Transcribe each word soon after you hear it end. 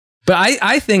But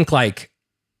I think like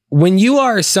when you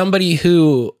are somebody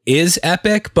who is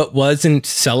epic, but wasn't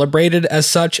celebrated as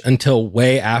such until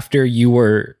way after you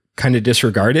were kind of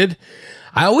disregarded,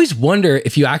 I always wonder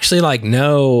if you actually like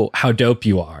know how dope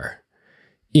you are.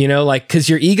 You know, like, because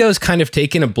your ego's kind of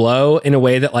taken a blow in a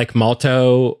way that like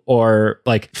Malto or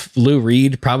like Lou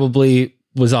Reed probably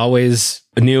was always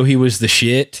knew he was the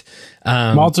shit.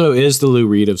 Malto is the Lou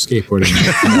Reed of skateboarding.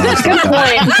 Good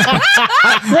point.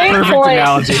 Great Perfect point.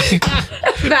 analogy.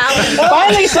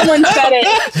 Finally, someone said it.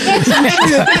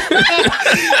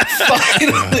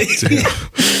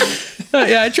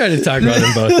 Yeah, I try to talk about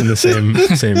them both in the same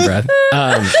breath.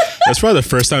 That's probably the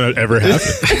first time that ever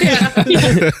happened.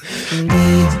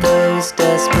 Need those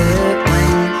desperate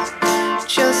wings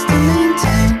just to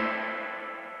maintain.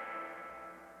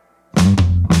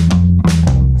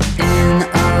 In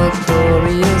a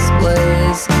glorious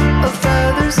blaze of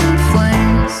feathers and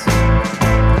flames.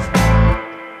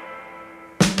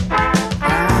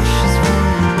 Ashes from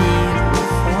the needle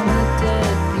from a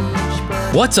dead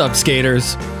beach. What's up,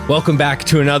 skaters? Welcome back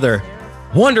to another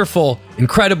wonderful,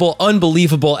 incredible,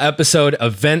 unbelievable episode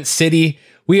of Vent City.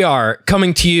 We are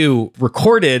coming to you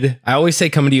recorded. I always say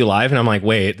coming to you live, and I'm like,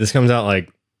 wait, this comes out like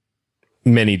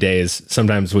many days,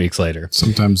 sometimes weeks later.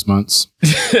 Sometimes months.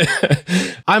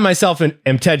 I myself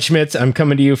am Ted Schmitz. I'm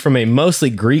coming to you from a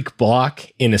mostly Greek block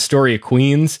in Astoria,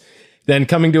 Queens. Then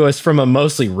coming to us from a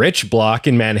mostly rich block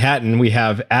in Manhattan, we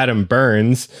have Adam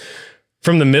Burns.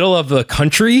 From the middle of the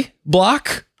country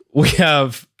block, we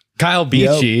have Kyle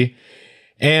Beachy.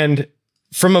 And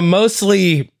from a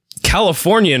mostly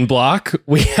Californian block,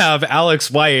 we have Alex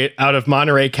White out of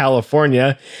Monterey,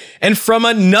 California. And from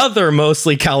another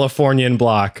mostly Californian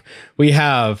block, we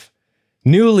have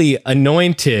newly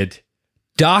anointed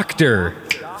Dr.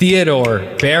 Theodore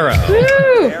Barrow.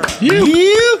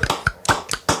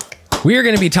 We are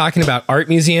going to be talking about art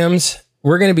museums.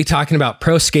 We're going to be talking about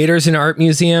pro skaters in art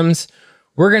museums.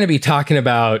 We're going to be talking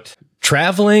about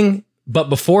traveling. But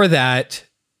before that,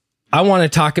 I want to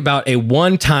talk about a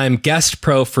one-time guest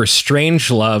pro for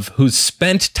Strangelove who's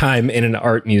spent time in an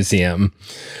art museum.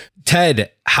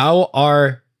 Ted, how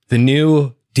are the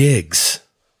new digs?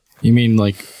 You mean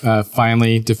like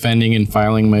finally defending and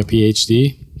filing my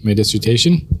PhD, my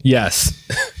dissertation? Yes.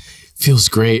 Feels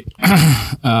great.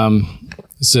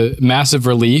 It's a massive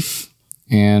relief,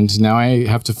 and now I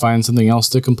have to find something else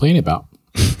to complain about.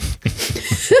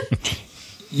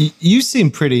 You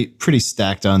seem pretty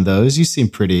stacked on those. You seem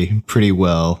pretty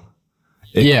well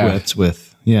equipped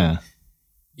with. Yeah.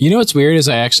 You know what's weird is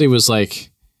I actually was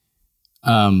like,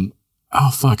 oh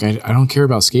fuck, I don't care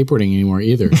about skateboarding anymore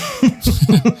either.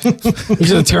 Which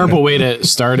is a terrible way to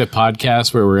start a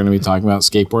podcast where we're going to be talking about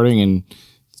skateboarding and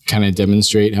kind of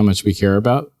demonstrate how much we care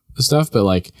about the stuff. But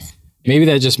like, maybe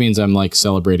that just means I'm like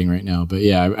celebrating right now. But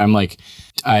yeah, I'm like,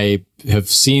 I have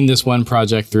seen this one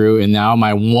project through, and now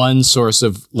my one source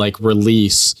of like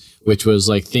release, which was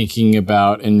like thinking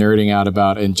about and nerding out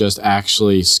about and just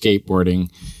actually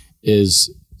skateboarding,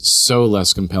 is so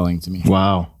less compelling to me.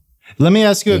 Wow. Let me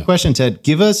ask you a question, Ted.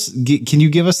 Can you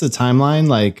give us the timeline,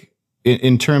 like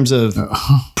in terms of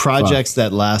projects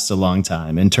that last a long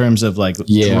time, in terms of like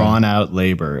drawn out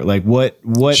labor, like what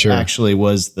actually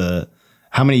was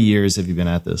how many years have you been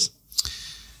at this?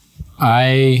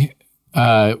 I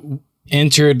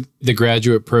entered the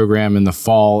graduate program in the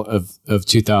fall of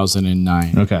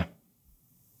 2009. Okay.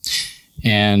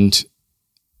 And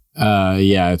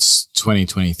it's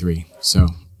 2023. So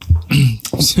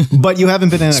but you haven't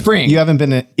been in spring. You haven't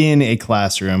been in a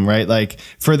classroom, right? Like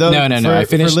for those No.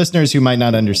 For listeners who might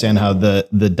not understand how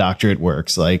the doctorate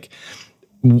works, like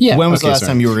when was the last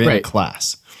time you were in a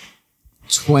class?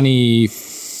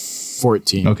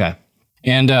 2014. Okay.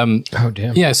 And Oh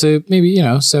damn. yeah, so maybe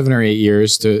 7 or 8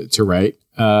 years to write.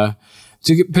 To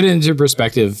put it into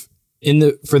perspective, in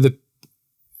the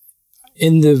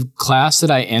class that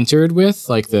I entered with,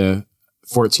 like the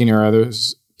 14 or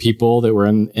others people that were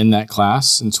in that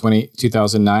class in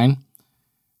 2009,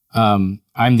 I'm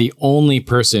the only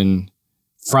person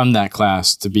from that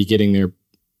class to be getting their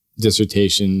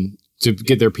dissertation, to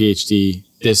get their PhD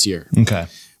this year. Okay.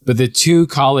 But the two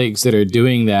colleagues that are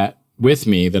doing that with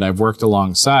me, that I've worked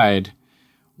alongside,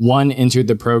 one entered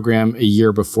the program a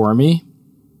year before me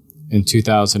in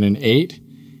 2008,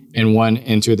 and one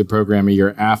entered the program a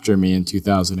year after me in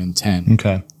 2010.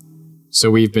 Okay.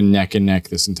 So we've been neck and neck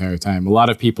this entire time. A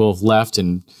lot of people have left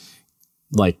and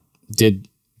like did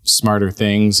smarter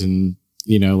things and,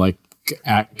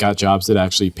 got jobs that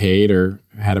actually paid or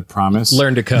had a promise.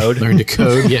 Learn to code.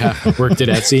 Yeah. Worked at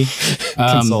Etsy.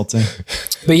 Consulting.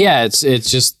 But yeah, it's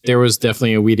just, there was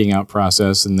definitely a weeding out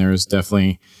process, and there was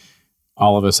definitely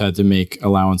all of us had to make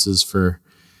allowances for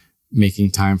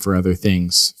making time for other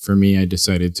things. For me, I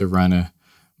decided to run a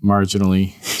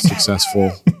marginally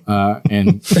successful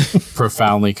and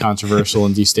profoundly controversial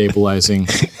and destabilizing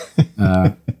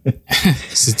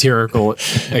satirical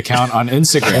account on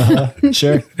Instagram.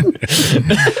 Sure.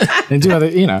 And do other,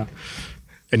 you know.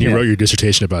 And you wrote your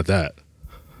dissertation about that.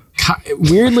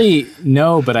 Weirdly,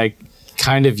 no, but I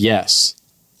kind of yes.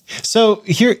 So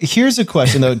here's a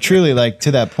question though, truly, like,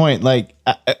 to that point, like,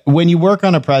 when you work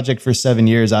on a project for 7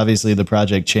 years, obviously the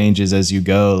project changes as you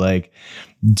go. Like,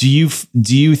 do you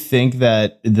think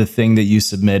that the thing that you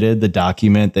submitted, the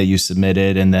document that you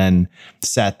submitted and then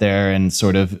sat there and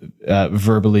sort of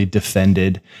verbally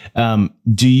defended, or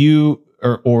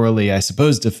orally, I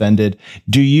suppose, defended,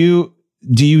 do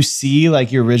you see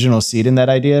like your original seed in that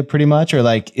idea pretty much? Or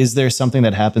like, is there something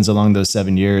that happens along those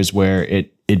 7 years where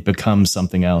it becomes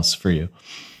something else for you?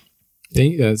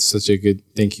 That's such a good,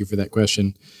 thank you for that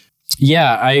question.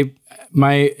 Yeah,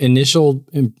 my initial,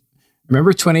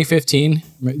 remember 2015?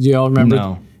 Do you all remember?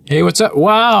 No. Hey, what's up?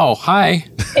 Wow. Hi.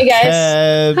 Hey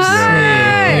guys.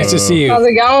 Hi. Nice to see you. How's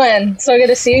it going? So good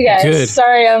to see you guys. Good.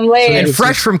 Sorry I'm late. And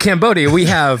fresh from Cambodia, we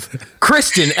have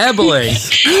Kristen Ebeling.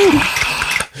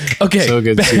 Okay. So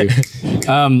good to see you.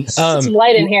 Some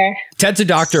light in here. Ted's a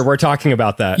doctor. We're talking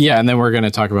about that. Yeah, and then we're going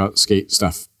to talk about skate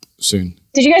stuff soon.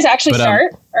 Did you guys actually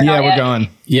start? Or Yeah, not we're yet? going.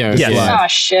 Yeah. Yes. Yeah. Oh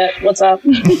shit. What's up? So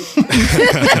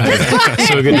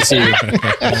good to see you.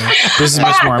 This is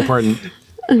much more important.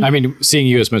 I mean, seeing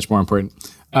you is much more important.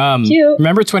 Cute.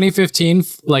 Remember 2015,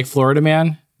 like Florida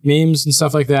Man memes and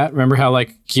stuff like that? Remember how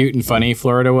like cute and funny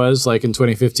Florida was like in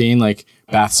 2015, like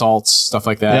bath salts, stuff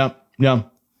like that?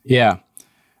 Yeah.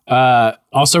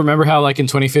 Also remember how like in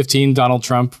 2015, Donald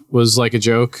Trump was like a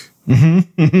joke?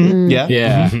 Yeah.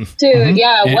 Yeah. Dude,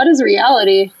 yeah, what is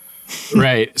reality?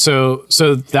 Right. So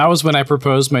that was when I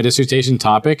proposed my dissertation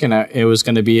topic, and it was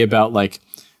going to be about like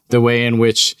the way in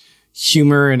which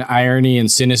humor and irony and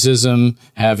cynicism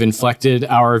have inflected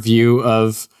our view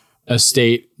of a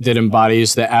state that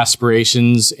embodies the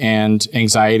aspirations and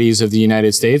anxieties of the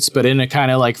United States, but in a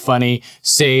kind of like funny,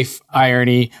 safe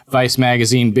irony, Vice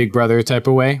magazine, Big Brother type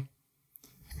of way.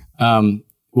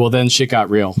 Well, then shit got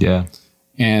real. Yeah.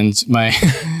 And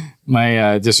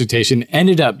my dissertation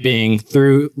ended up being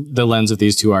through the lens of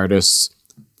these two artists,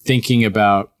 thinking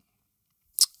about,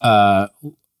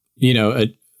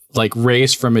 like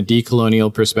race from a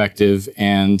decolonial perspective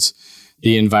and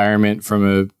the environment from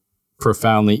a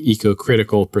profoundly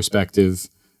eco-critical perspective,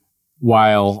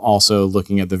 while also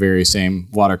looking at the very same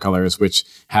watercolors, which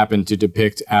happen to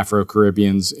depict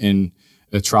Afro-Caribbeans in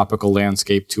a tropical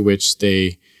landscape to which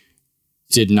they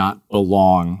did not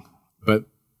belong, but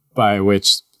by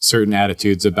which certain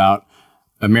attitudes about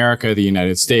America, the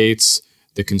United States,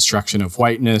 the construction of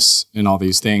whiteness, and all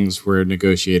these things were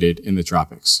negotiated in the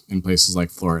tropics in places like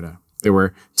Florida. They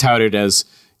were touted as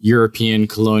European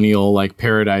colonial like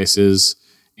paradises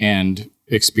and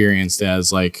experienced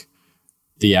as like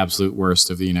the absolute worst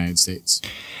of the United States.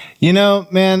 You know,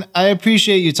 man, I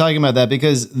appreciate you talking about that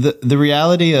because the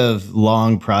reality of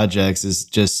long projects is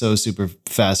just so super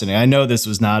fascinating. I know this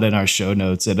was not in our show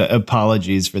notes, and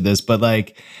apologies for this, but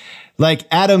like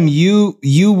Adam,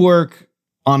 you work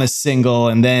on a single,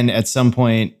 and then at some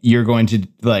point you're going to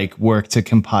like work to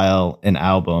compile an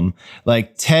album.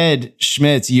 Like Ted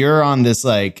Schmitz, you're on this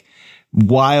like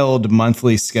wild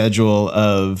monthly schedule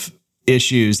of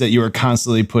issues that you are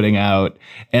constantly putting out,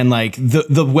 and like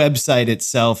the website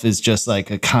itself is just like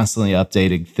a constantly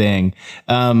updating thing.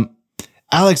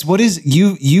 Alex, what is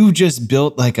you just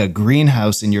built like a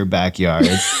greenhouse in your backyard.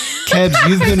 Kebs,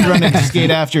 you've been running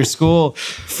Skate After School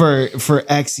for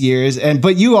X years,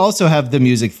 but you also have the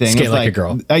music thing. Skate Like a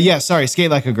Girl.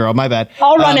 Skate Like a Girl. My bad.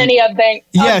 I'll run any of them.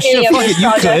 Yeah, sure. Fuck it.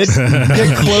 You could.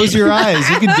 Yeah, close your eyes.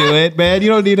 You can do it, man. You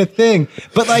don't need a thing.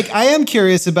 But like, I am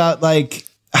curious about like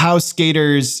how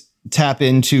skaters tap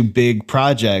into big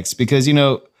projects, because, you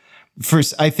know,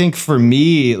 I think for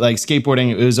me, like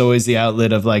skateboarding, it was always the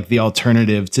outlet of like the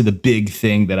alternative to the big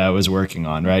thing that I was working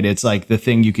on, right? It's like the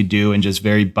thing you could do in just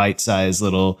very bite-sized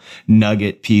little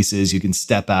nugget pieces. You can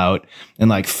step out and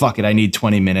like, fuck it, I need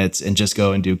 20 minutes and just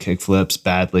go and do kickflips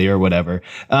badly or whatever.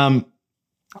 I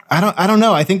don't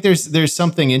know. I think there's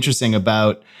something interesting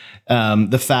about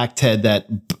the fact, Ted, that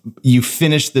you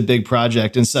finish the big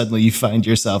project and suddenly you find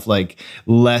yourself like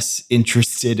less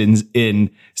interested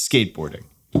in skateboarding.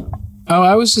 Oh,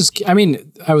 I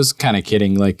was kind of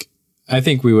kidding. Like, I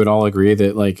think we would all agree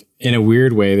that, like, in a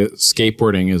weird way, that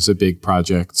skateboarding is a big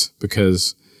project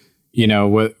because, you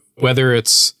know, whether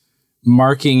it's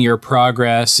marking your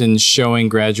progress and showing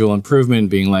gradual improvement,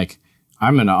 being like,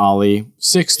 I'm going to ollie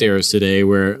 6 stairs today,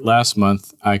 where last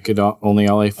month I could only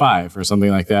ollie 5 or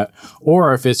something like that.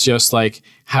 Or if it's just like,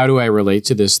 how do I relate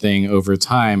to this thing over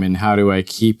time, and how do I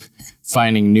keep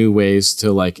finding new ways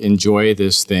to like enjoy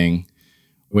this thing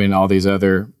when all these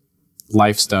other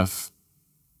life stuff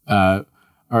are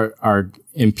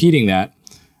impeding that?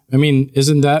 I mean,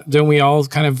 haven't we all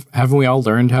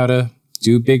learned how to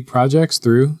do big projects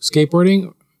through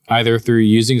skateboarding, either through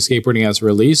using skateboarding as a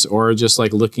release or just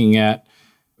like looking at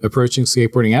approaching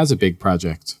skateboarding as a big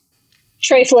project?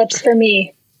 Tray flips for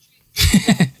me.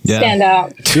 Stand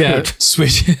out. Yeah,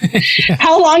 switch.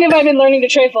 How long have I been learning to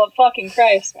tray flip? Fucking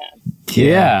Christ, man.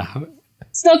 Yeah.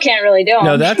 Still can't really do them.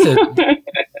 No,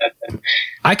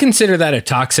 I consider that a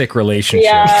toxic relationship.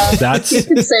 Yeah, That's you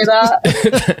could say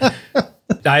that.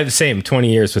 I have the same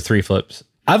 20 years with 3 flips.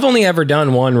 I've only ever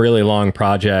done one really long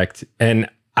project. And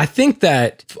I think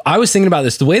that I was thinking about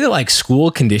this, the way that like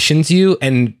school conditions you.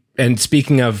 And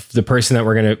speaking of the person that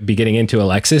we're going to be getting into,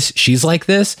 Alexis, she's like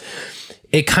this.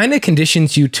 It kind of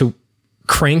conditions you to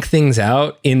crank things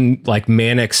out in like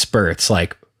manic spurts,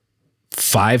 like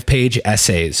 5-page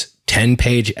essays,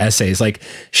 10-page essays, like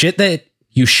shit that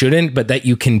you shouldn't, but that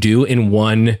you can do in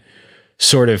one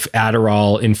sort of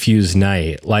Adderall infused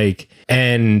night. Like,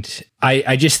 and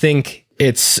I just think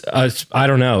it's, I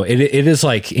don't know. It is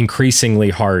like increasingly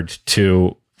hard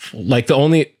to like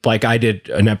I did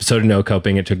an episode of No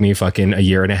Coping. It took me fucking a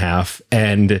year and a half.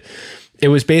 And it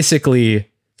was basically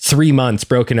 3 months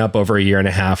broken up over a year and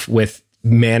a half with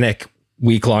manic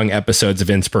week-long episodes of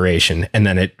inspiration. And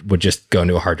then it would just go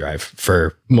into a hard drive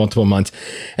for multiple months.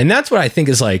 And that's what I think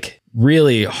is like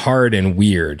really hard and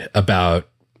weird about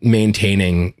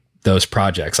maintaining those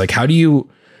projects. Like, how do you,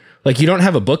 like, you don't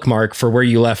have a bookmark for where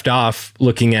you left off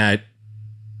looking at,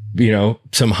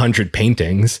 some 100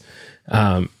 paintings.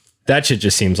 That shit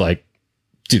just seems like,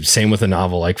 dude, same with a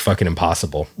novel, like fucking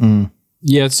impossible.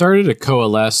 Yeah, it started to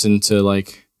coalesce into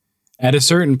like, at a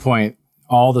certain point,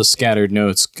 all the scattered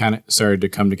notes kind of started to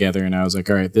come together, and I was like,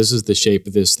 all right, this is the shape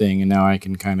of this thing, and now I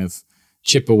can kind of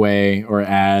chip away or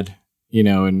add,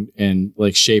 and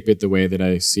like shape it the way that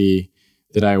I see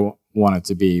that I want it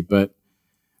to be. But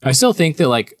I still think that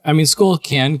like, I mean, school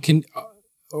can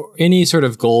any sort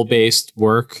of goal-based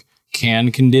work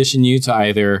can condition you to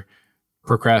either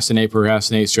procrastinate,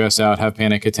 stress out, have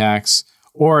panic attacks,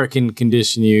 or it can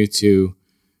condition you to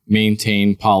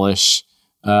maintain, polish,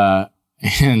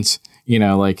 and,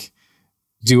 like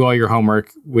do all your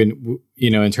homework when,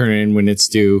 and turn it in when it's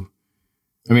due.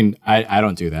 I mean, I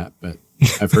don't do that, but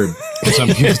I've heard some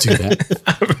people do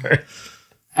that.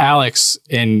 Alex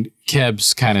and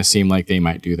Kebs kind of seem like they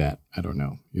might do that. I don't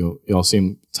know. You'll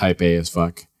seem type A as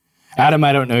fuck. Adam,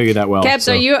 I don't know you that well. Kebs,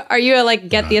 so. are you a like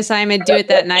get the assignment, do it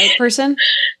that night person?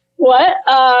 What?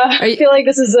 I feel like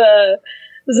this is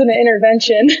an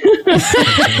intervention.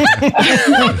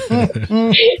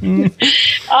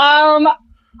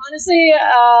 Honestly,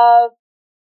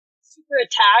 super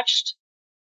attached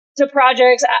to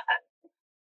projects.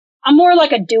 I'm more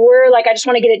like a doer. Like, I just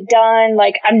want to get it done.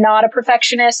 Like, I'm not a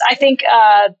perfectionist. I think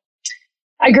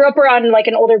I grew up around like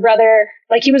an older brother.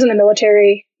 Like, he was in the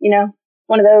military,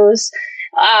 one of those.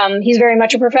 He's very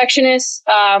much a perfectionist.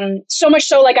 So much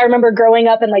so, like, I remember growing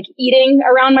up and like eating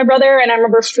around my brother, and I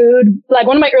remember food. Like,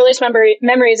 one of my earliest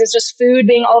memories is just food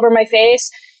being all over my face,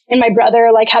 and my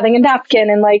brother like having a napkin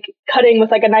and like cutting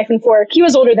with like a knife and fork. He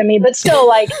was older than me, but still,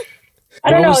 like, I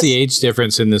don't know. What was the age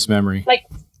difference in this memory? Like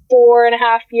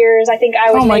 4.5 years. I think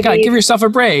I was. Oh my God, give yourself a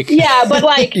break. Yeah, but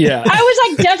like, yeah. I was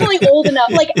like definitely old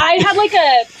enough. Like, I had like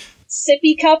a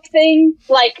sippy cup thing,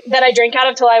 like, that I drank out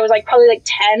of till I was like probably like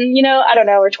 10, I don't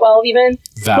know, or 12 even.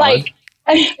 Valid. Like,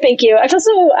 thank you. I feel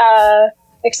so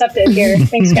accepted here.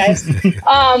 Thanks, guys.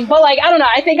 But like, I don't know.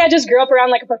 I think I just grew up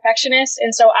around like a perfectionist,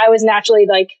 and so I was naturally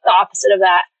like the opposite of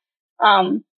that.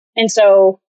 And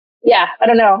so, yeah, I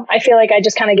don't know. I feel like I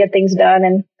just kind of get things done,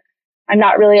 and I'm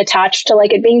not really attached to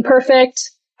like it being perfect.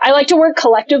 I like to work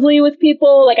collectively with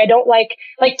people. Like, I don't like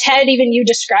Ted, even you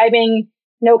describing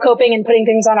No Coping and putting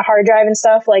things on a hard drive and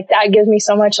stuff, like that gives me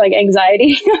so much like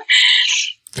anxiety.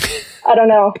 I don't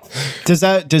know. Does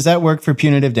that work for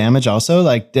Punitive Damage also?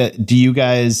 Like, do you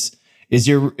guys, is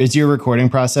your recording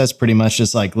process pretty much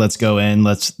just like, let's go in,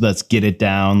 let's get it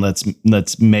down,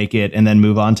 let's make it and then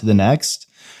move on to the next?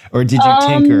 Or did you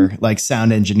tinker like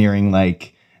sound engineering,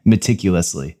 like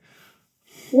meticulously?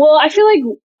 Well, I feel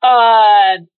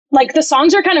like the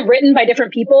songs are kind of written by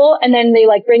different people, and then they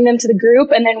like bring them to the group,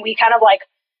 and then we kind of like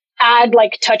add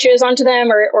like touches onto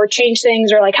them or change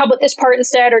things, or like, how about this part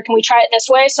instead, or can we try it this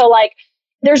way? So like,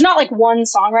 there's not like one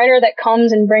songwriter that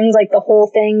comes and brings like the whole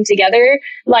thing together.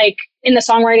 Like, in the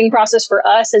songwriting process for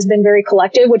us has been very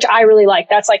collective, which I really like.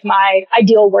 That's like my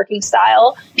ideal working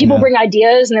style. People bring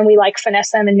ideas and then we like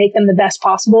finesse them and make them the best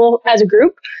possible as a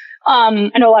group.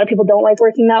 I know a lot of people don't like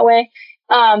working that way.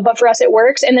 But for us, it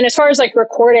works. And then as far as like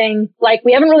recording, like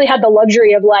we haven't really had the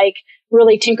luxury of like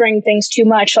really tinkering things too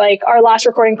much. Like our last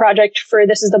recording project for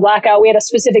This Is the Blackout, we had a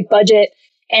specific budget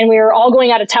and we were all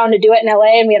going out of town to do it in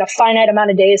LA and we had a finite amount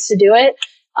of days to do it.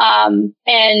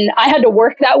 And I had to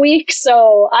work that week.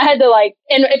 So I had to like,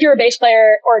 and if you're a bass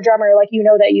player or a drummer, like, you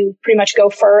know that you pretty much go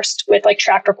first with like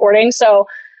track recording. So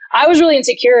I was really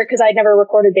insecure because I'd never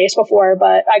recorded bass before,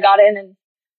 but I got in and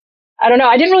I don't know.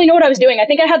 I didn't really know what I was doing. I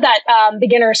think I had that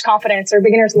beginner's confidence or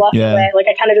beginner's luck in a way. Like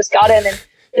I kind of just got in and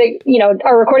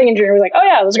our recording engineer was like, "Oh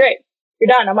yeah, it was great. You're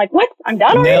done." I'm like, "What? I'm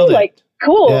done already?" Like,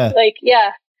 cool. Yeah. Like,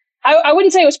 yeah. I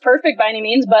wouldn't say it was perfect by any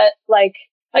means, but like,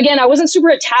 again, I wasn't super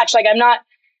attached. Like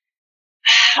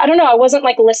I don't know. I wasn't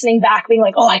like listening back being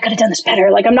like, "Oh, I could have done this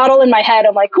better." Like I'm not all in my head.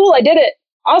 I'm like, "Cool, I did it.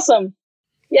 Awesome.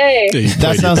 Yay."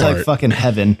 That sounds like fucking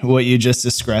heaven, what you just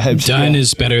described. Done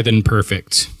is better than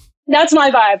perfect. That's my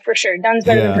vibe for sure. Done's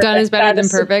better than perfect. Done is better than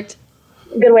perfect.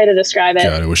 A good way to describe it.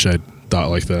 God, I wish I'd thought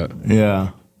like that.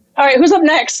 Yeah. All right, who's up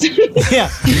next? Yeah.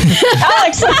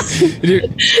 Alex, let's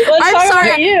talk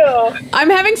about you. I'm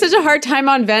having such a hard time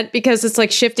on Vent because it's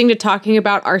like shifting to talking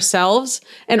about ourselves.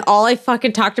 And all I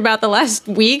fucking talked about the last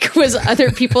week was other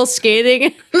people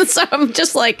skating. So I'm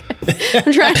just like,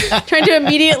 I'm trying to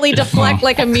immediately deflect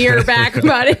like a mirror back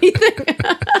about anything.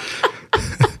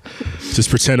 Just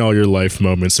pretend all your life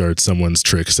moments are someone's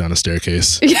tricks down a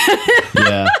staircase.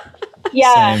 Yeah.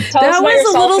 Yeah, that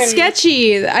was a little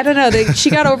sketchy. I don't know. She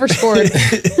got overscored.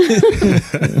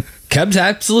 Keb's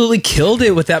absolutely killed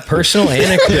it with that personal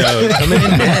anecdote. Coming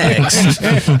in next.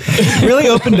 Really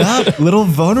opened up, a little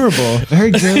vulnerable.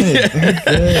 Very good. Very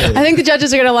good. I think the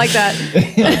judges are going to like that.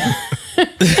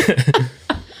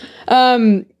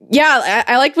 Yeah,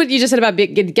 I like what you just said about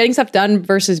getting stuff done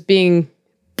versus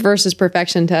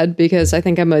perfection, Ted, because I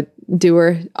think I'm a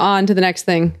doer. On to the next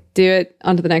thing. Do it,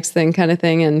 on to the next thing kind of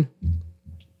thing. And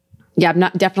yeah, I'm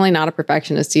definitely not a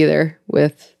perfectionist either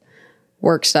with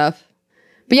work stuff.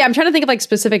 But yeah, I'm trying to think of like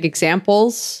specific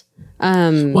examples.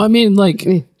 Well, I mean, like,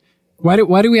 why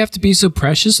do we have to be so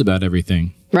precious about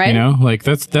everything? Right. You know, like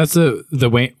that's the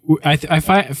way I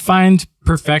find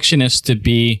perfectionists to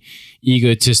be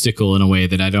egotistical in a way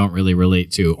that I don't really relate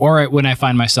to. Or when I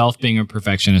find myself being a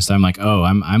perfectionist, I'm like, oh,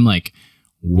 I'm like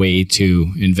way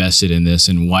too invested in this.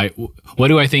 And what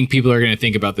do I think people are going to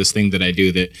think about this thing that I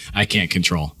do that I can't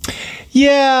control?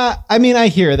 Yeah. I mean, I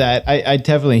hear that. I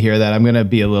definitely hear that. I'm going to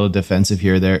be a little defensive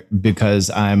here there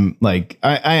because I'm like,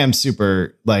 I am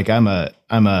super, like, I'm a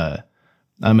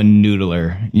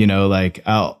noodler, you know, like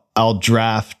I'll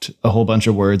draft a whole bunch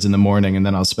of words in the morning and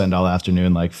then I'll spend all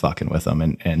afternoon like fucking with them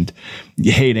and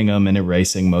hating them and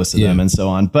erasing most of them and so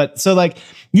on. But so like,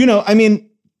 you know, I mean,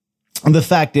 the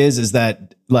fact is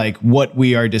that like what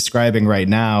we are describing right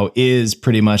now is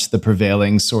pretty much the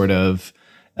prevailing sort of,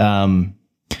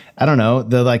 I don't know,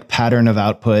 the like pattern of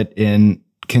output in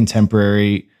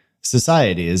contemporary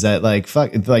society is that like,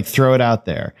 throw it out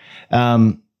there.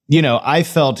 You know, I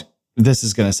felt, this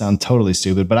is going to sound totally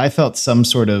stupid, but I felt some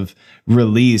sort of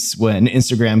release when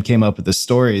Instagram came up with the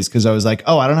stories. Cause I was like,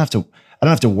 oh, I don't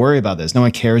have to worry about this. No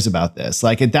one cares about this.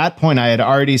 Like at that point I had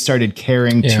already started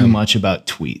caring too much about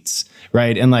tweets.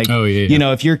 Right. And like, you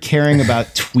know, if you're caring about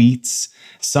tweets,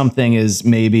 something is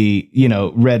maybe, you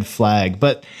know, red flag,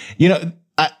 but you know,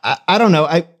 I don't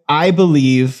know. I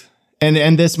believe,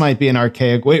 and this might be an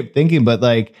archaic way of thinking, but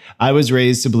like I was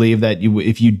raised to believe that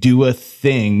if you do a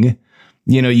thing,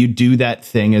 you know, you do that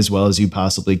thing as well as you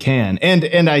possibly can.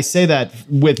 And I say that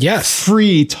with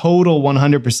free, total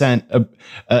 100%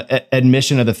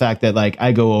 admission of the fact that like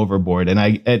I go overboard and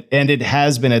it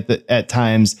has been at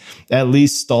times at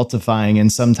least stultifying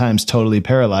and sometimes totally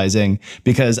paralyzing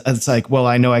because it's like, well,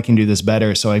 I know I can do this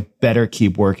better, so I better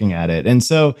keep working at it. And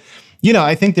so, you know,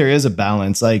 I think there is a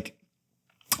balance. Like,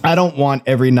 I don't want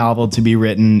every novel to be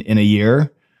written in a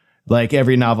year. Like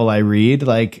every novel I read,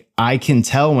 like I can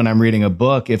tell when I'm reading a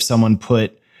book if someone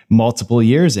put multiple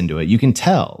years into it. You can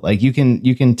tell, like you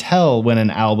can tell when an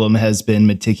album has been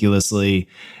meticulously,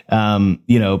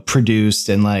 you know, produced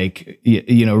and like,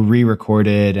 you know,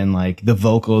 re-recorded and like the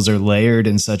vocals are layered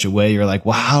in such a way. You're like,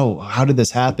 wow, how did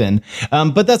this happen?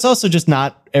 But that's also just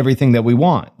not everything that we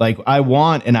want. Like I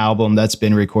want an album that's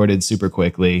been recorded super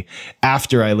quickly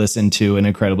after I listen to an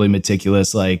incredibly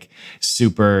meticulous, like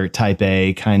super type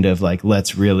A kind of like,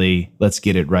 let's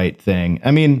get it right thing.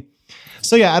 I mean,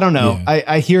 so yeah, I don't know. Yeah.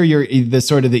 I hear the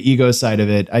sort of the ego side of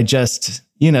it. I just,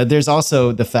 you know, there's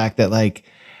also the fact that like,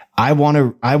 I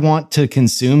want to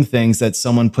consume things that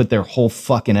someone put their whole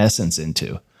fucking essence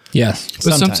into. Yes.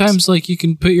 But sometimes like you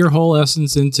can put your whole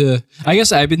essence into, I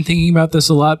guess I've been thinking about this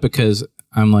a lot because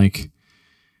I'm like,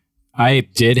 I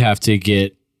did have to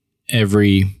get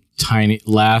every tiny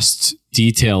last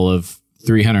detail of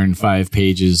 305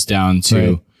 pages down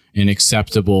to an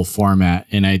acceptable format.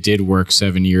 And I did work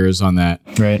 7 years on that.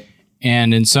 Right.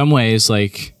 And in some ways,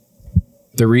 like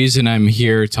the reason I'm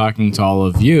here talking to all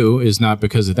of you is not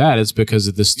because of that. It's because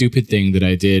of the stupid thing that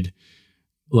I did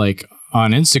like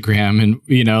on Instagram and,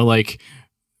 you know, like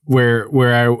where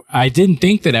I didn't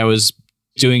think that I was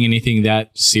doing anything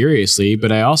that seriously,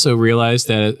 but I also realized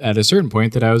that at a certain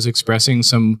point that I was expressing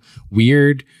some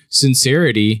weird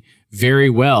sincerity very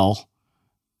well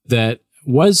that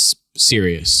was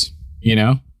serious, you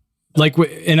know, like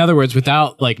in other words,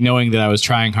 without like knowing that I was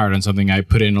trying hard on something, I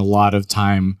put in a lot of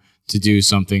time to do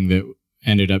something that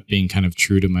ended up being kind of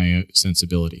true to my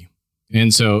sensibility.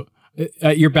 And so the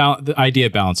idea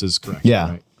of balance is correct.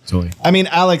 Yeah, right? Totally. I mean,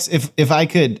 Alex, if I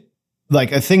could,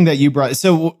 like a thing that you brought,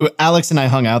 so Alex and I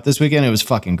hung out this weekend. It was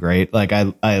fucking great. Like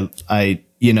I,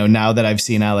 you know, now that I've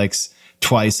seen Alex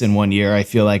twice in 1 year, I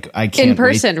feel like I can't in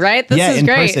person, wait. right? This is in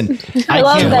great. person. I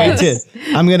love can't this. wait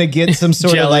to. I'm gonna get some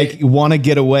sort of like want to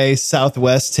get away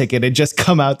Southwest ticket and just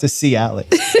come out to see Alex.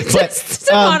 But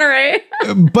to Monterey.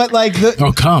 but like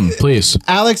Oh, come, please.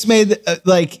 Alex made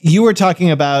like you were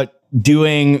talking about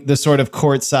doing the sort of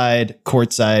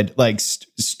courtside, like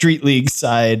street league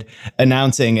side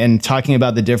announcing and talking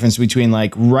about the difference between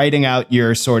like writing out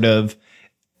your sort of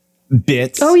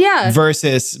bits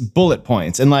versus bullet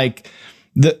points. And like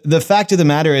the fact of the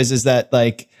matter is that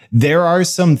like there are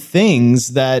some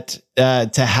things that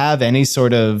to have any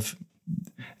sort of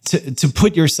to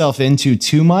put yourself into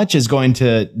too much is going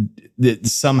to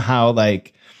somehow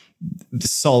like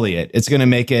sully it. It's going to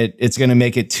make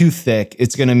it too thick.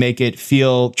 It's going to make it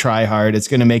feel try hard. It's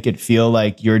going to make it feel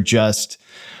like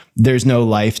there's no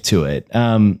life to it.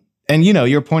 And you know,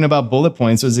 your point about bullet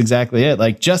points was exactly it.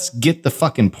 Like just get the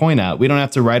fucking point out. We don't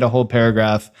have to write a whole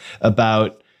paragraph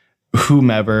about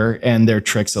whomever and their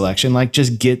trick selection. Like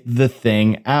just get the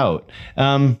thing out.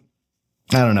 I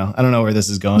don't know where this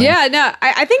is going. Yeah, no,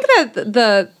 I think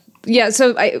that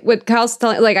so what Kyle's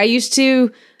telling, like I used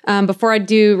to, before I'd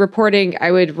do reporting,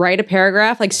 I would write a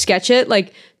paragraph, like sketch it,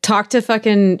 like talk to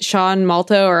fucking Sean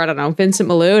Malto or I don't know, Vincent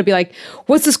Malou. It'd be like,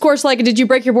 what's this course like? Did you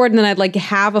break your board? And then I'd like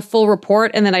have a full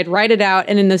report and then I'd write it out.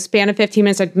 And in the span of 15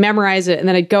 minutes, I'd memorize it. And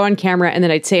then I'd go on camera and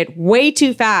then I'd say it way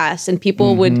too fast. And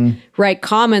people would write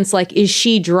comments like, is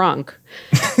she drunk?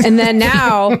 And then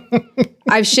now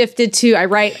I've shifted to,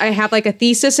 I have like a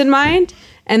thesis in mind.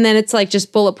 And then it's like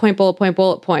just bullet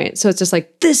point. So it's just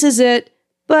like, this is it.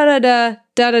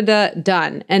 Da-da-da,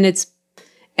 done. And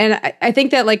I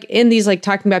think that like in these, like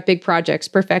talking about big projects,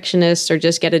 perfectionists or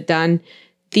just get it done,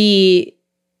 the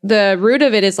root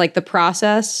of it is like the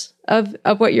process of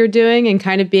what you're doing and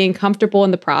kind of being comfortable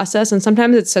in the process. And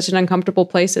sometimes it's such an uncomfortable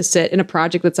place to sit in a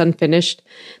project that's unfinished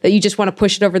that you just want to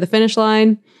push it over the finish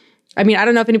line. I mean, I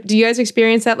don't know do you guys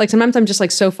experience that? Like sometimes I'm just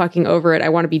like so fucking over it. I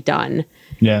want to be done.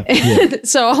 Yeah.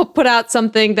 So I'll put out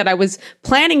something that I was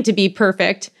planning to be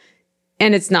perfect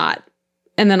and it's not.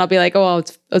 And then I'll be like, oh, well,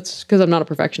 it's because I'm not a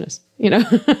perfectionist, you know?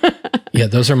 Yeah,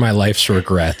 those are my life's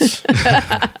regrets.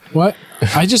 What?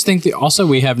 I just think that also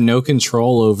we have no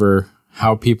control over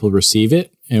how people receive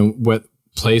it and what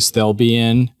place they'll be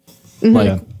in,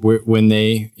 like when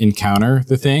they encounter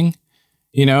the thing,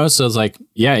 you know? So it's like,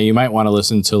 yeah, you might want to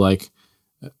listen to like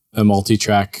a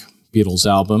multi-track Beatles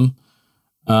album.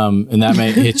 And that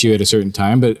might hit you at a certain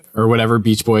time, or whatever,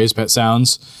 Beach Boys, Pet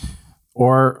Sounds.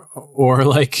 Or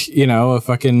like, you know, a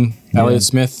fucking Elliott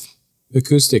Smith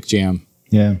acoustic jam.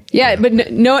 Yeah. Yeah, but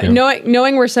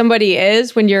knowing where somebody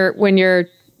is when you're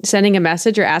sending a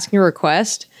message or asking a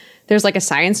request, there's like a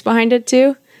science behind it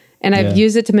too. And I've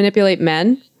used it to manipulate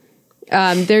men.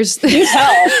 There's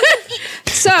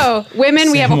So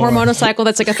women, we have a hormonal cycle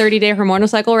that's like a 30-day hormonal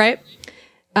cycle, right?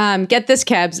 Get this,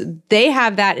 Kebs. They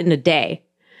have that in a day.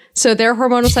 So their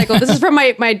hormonal cycle, this is from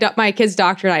my kid's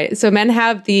doctor and I. So men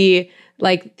have the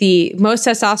most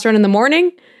testosterone in the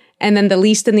morning and then the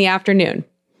least in the afternoon.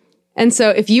 And so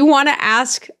if you want to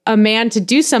ask a man to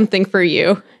do something for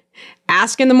you,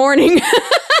 ask in the morning.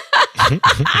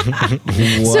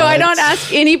 So I don't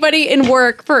ask anybody in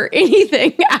work for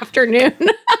anything afternoon.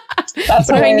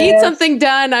 That's When I need something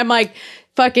done, I'm like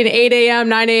fucking 8 a.m.,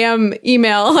 9 a.m.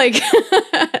 email. Like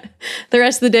the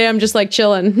rest of the day, I'm just like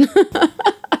chilling.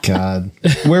 God,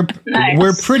 we're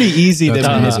pretty easy to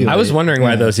manipulate. I was wondering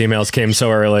why those emails came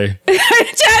so early.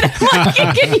 Chad, I'm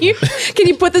like, can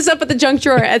you put this up at the junk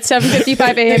drawer at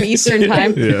 7:55 a.m. Eastern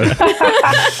time? Yeah.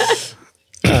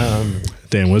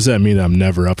 Damn, what does that mean that I'm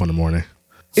never up in the morning?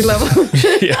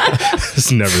 Yeah.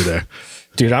 It's never there.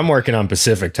 Dude, I'm working on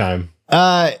Pacific time.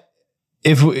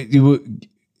 If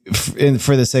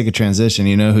for the sake of transition,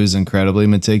 you know who's incredibly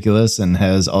meticulous and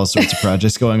has all sorts of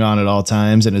projects going on at all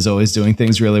times and is always doing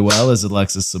things really well is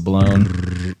Alexis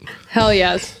Sablone. Hell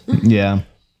yes. Yeah.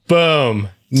 Boom.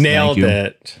 Nailed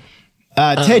it.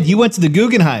 Ted, you went to the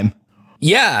Guggenheim.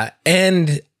 Yeah,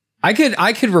 and I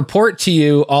could report to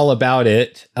you all about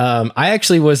it. I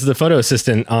actually was the photo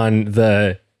assistant on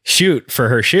the shoot for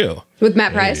her shoe. With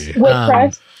Matt Price. With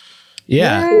Price.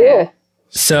 Yeah.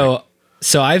 So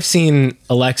I've seen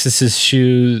Alexis's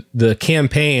shoe, the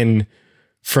campaign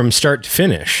from start to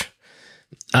finish.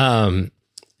 And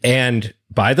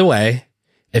by the way,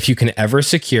 if you can ever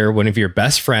secure one of your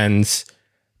best friends'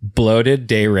 bloated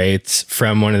day rates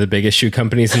from one of the biggest shoe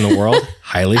companies in the world,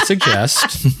 highly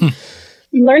suggest. I'm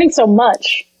learning so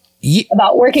much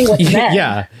about working with men.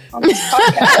 Yeah. On this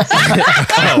podcast.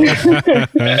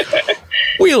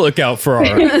 We look out for our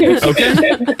okay.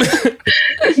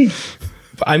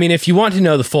 I mean, if you want to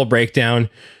know the full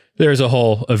breakdown, there's a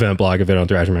whole event blog of it on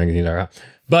ThrasherMagazine.com.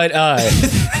 But I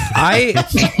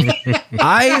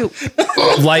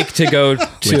like to go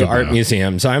to art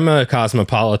museums. I'm a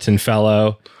Cosmopolitan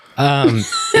fellow.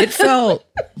 It felt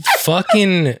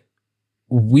fucking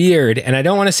weird, and I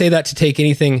don't want to say that to take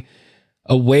anything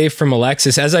away from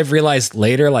Alexis. As I've realized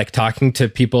later, like talking to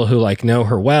people who like know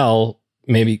her well,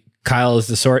 maybe Kyle is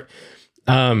the sort.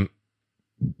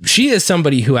 She is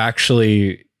somebody who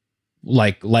actually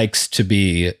likes to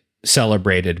be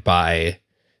celebrated by,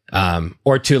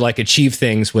 or to like achieve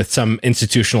things with some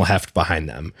institutional heft behind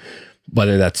them,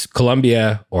 whether that's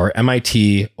Columbia or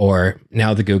MIT or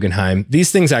now the Guggenheim.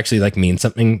 These things actually like mean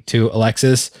something to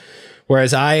Alexis.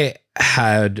 Whereas I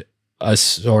had a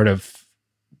sort of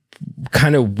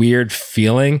kind of weird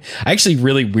feeling. I actually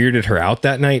really weirded her out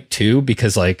that night too,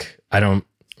 because like, I don't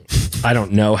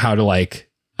know how to like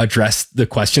address the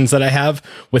questions that I have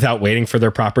without waiting for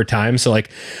their proper time. So like,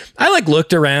 I like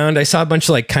looked around, I saw a bunch of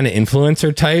like kind of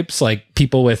influencer types, like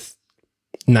people with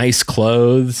nice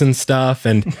clothes and stuff.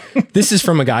 And this is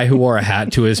from a guy who wore a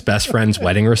hat to his best friend's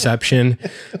wedding reception.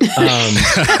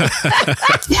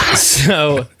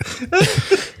 So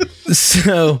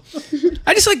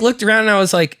I just like looked around and I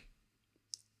was like,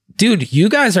 dude, you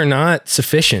guys are not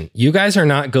sufficient. You guys are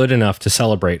not good enough to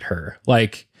celebrate her.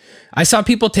 Like, I saw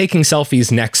people taking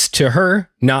selfies next to her,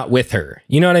 not with her.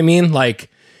 You know what I mean? Like,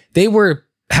 they were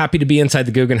happy to be inside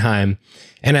the Guggenheim.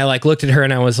 And I like looked at her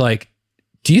and I was like,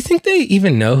 do you think they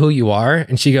even know who you are?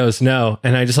 And she goes, no.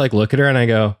 And I just like look at her and I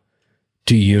go,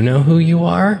 do you know who you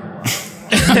are?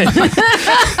 She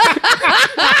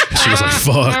was like,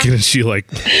 fuck. And she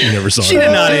like never saw She it.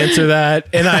 did not answer that.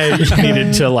 And I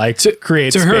needed to like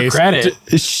create To space. her credit,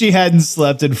 She hadn't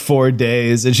slept in 4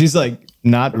 days, and she's like,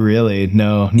 not really.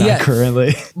 No, not Yeah.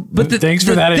 currently. But thanks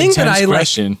for that thing intense I,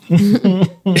 question.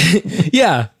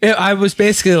 Yeah, I was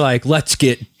basically like, let's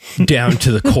get down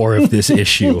to the core of this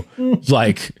issue.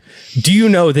 Like, do you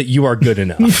know that you are good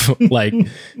enough? Like,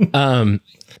 but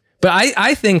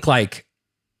I think like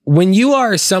when you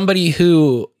are somebody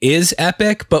who is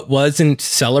epic, but wasn't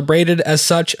celebrated as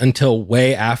such until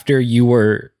way after you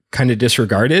were kind of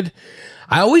disregarded,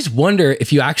 I always wonder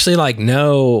if you actually like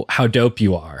know how dope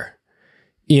you are.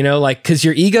 You know, like, because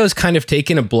your ego's kind of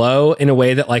taken a blow in a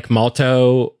way that like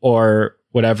Malto or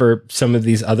whatever, some of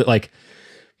these other, like,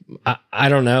 I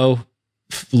don't know,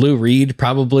 Lou Reed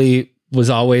probably was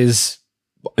always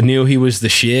knew he was the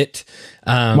shit.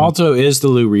 Malto is the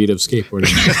Lou Reed of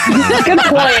skateboarding. Good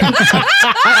point.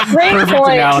 Great Perfect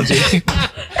point. analogy.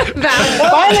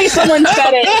 Finally, someone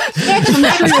said it.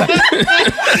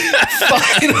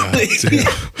 Finally.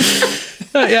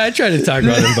 Yeah, I try to talk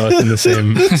about them both in the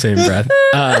same breath.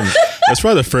 That's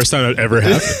probably the first time that ever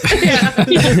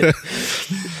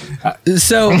happened.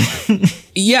 So,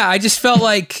 yeah, I just felt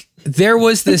like there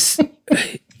was this,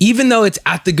 even though it's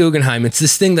at the Guggenheim, it's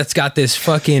this thing that's got this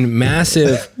fucking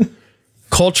massive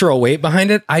cultural weight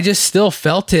behind it. I just still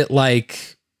felt it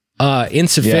like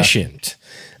insufficient.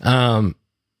 Yeah.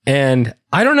 And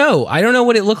I don't know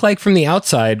what it looked like from the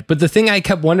outside, but the thing I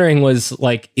kept wondering was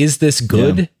like, is this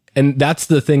good? Yeah. And that's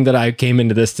the thing that I came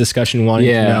into this discussion wanting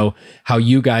to know how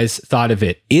you guys thought of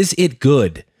it. Is it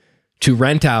good to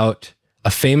rent out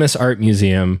a famous art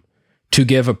museum to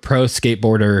give a pro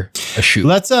skateboarder a shoot?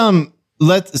 Let's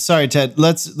sorry, Ted.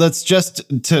 Let's just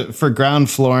for ground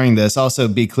flooring this. Also,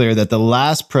 be clear that the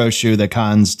last pro shoe that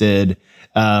Cons did,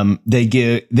 they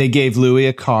gave Louis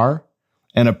a car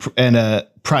and a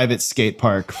private skate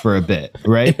park for a bit,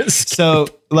 right? So,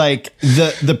 like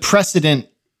the precedent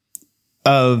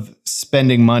of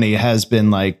spending money has been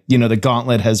like, the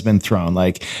gauntlet has been thrown.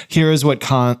 Like, here is what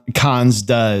Cons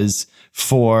does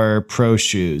for pro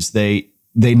shoes. They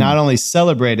not only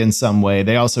celebrate in some way,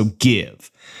 they also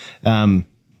give.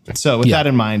 So with that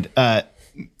in mind,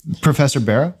 Professor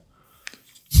Barrow,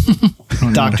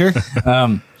 Doctor.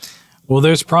 Well,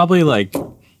 there's probably the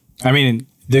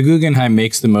Guggenheim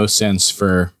makes the most sense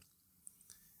for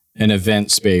an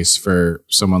event space for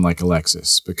someone like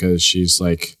Alexis, because she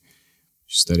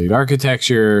studied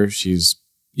architecture. She's,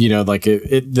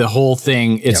 the whole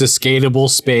thing, it's a skatable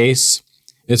space.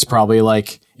 It's probably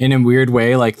like, in a weird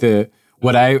way, like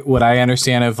what I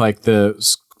understand of like the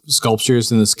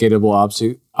sculptures and the skatable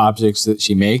objects that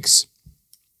she makes.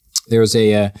 There's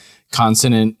a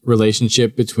consonant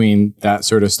relationship between that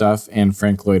sort of stuff and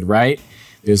Frank Lloyd Wright.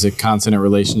 There's a consonant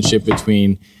relationship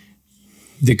between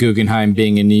the Guggenheim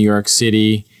being in New York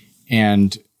City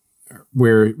and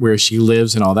where she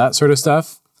lives and all that sort of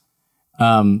stuff.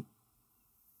 But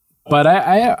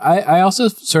I also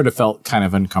sort of felt kind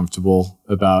of uncomfortable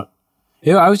about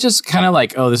it. I was just kind of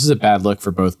like, oh, this is a bad look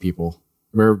for both people.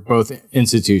 We're both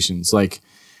institutions. Like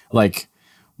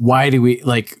why do we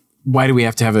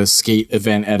have to have a skate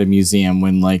event at a museum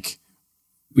when like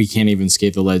we can't even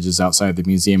skate the ledges outside the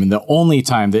museum? And the only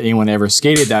time that anyone ever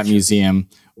skated that museum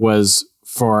was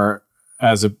to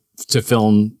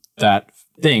film that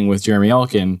thing with Jeremy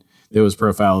Elkin that was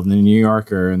profiled in the New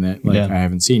Yorker and that I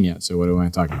haven't seen yet. So what do I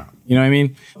talk about? You know what I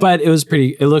mean? But it was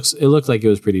it looked like it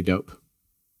was pretty dope.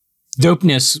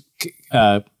 Dopeness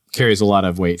carries a lot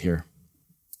of weight here.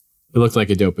 It looked like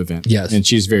a dope event. Yes. And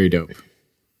she's very dope.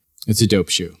 It's a dope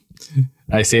shoe.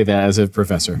 I say that as a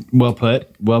professor. Well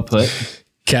put.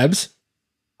 Kebs?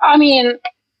 I mean,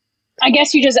 I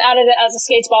guess you just added it as a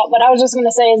skate spot, but I was just going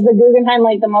to say, is the Guggenheim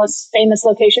like the most famous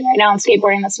location right now in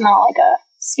skateboarding that's not like a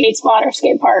skate spot or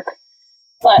skate park?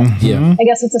 But I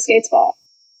guess it's a skate spot.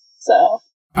 So.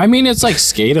 I mean, it's like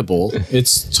skatable.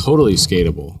 It's totally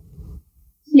skatable.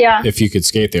 Yeah. If you could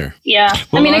skate there. Yeah.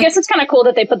 Well, I guess it's kind of cool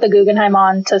that they put the Guggenheim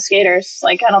on to skaters.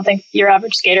 Like, I don't think your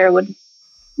average skater would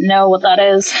know what that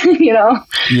is,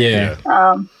 Yeah.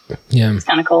 It's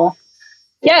kind of cool.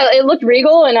 Yeah, it looked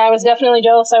regal, and I was definitely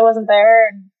jealous I wasn't there.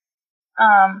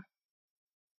 And,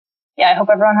 I hope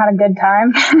everyone had a good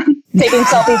time taking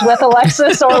selfies with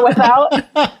Alexis or without.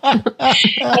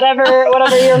 whatever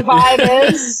your vibe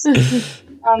is.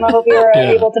 I hope you were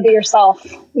able to be yourself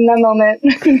in that moment.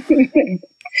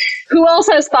 Who else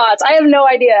has thoughts? I have no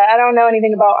idea. I don't know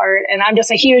anything about art, and I'm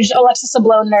just a huge Alexis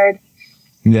Sablone nerd.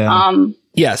 Yeah.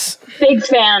 Yes. Big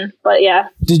fan, but yeah.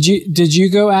 Did you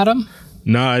go, Adam?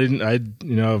 No, I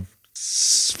didn't.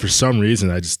 For some reason,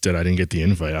 I didn't get the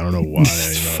invite. I don't know why.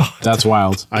 That's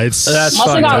wild. Must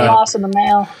have got lost in the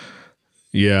mail.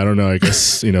 Yeah, I don't know. I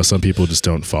guess, some people just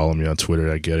don't follow me on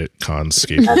Twitter. I get it. Cons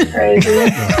skateboarding. That's crazy.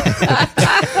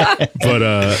 But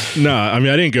no, I mean,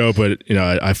 I didn't go, but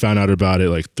I found out about it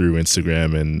like through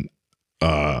Instagram, and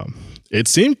it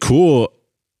seemed cool.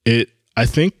 I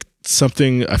think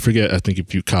something, I forget, I think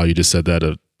if Kyle, you just said that,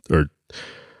 or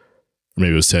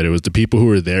maybe it was Ted, it was the people who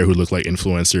were there who looked like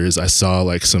influencers. I saw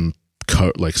like some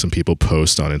people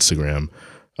post on Instagram,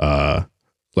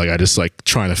 like I just like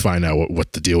trying to find out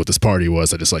what the deal with this party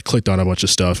was. I just like clicked on a bunch of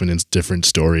stuff and it's different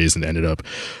stories and ended up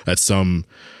at some,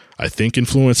 I think,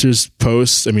 influencers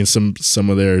posts. I mean, some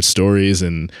of their stories,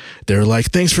 and they're like,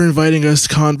 "Thanks for inviting us to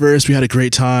Converse. We had a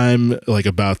great time." Like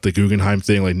about the Guggenheim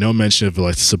thing, like no mention of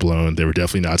Alexis Sablone. They were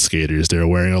definitely not skaters. They were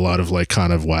wearing a lot of like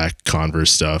kind of whack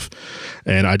Converse stuff,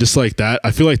 and I just like that.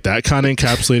 I feel like that kind of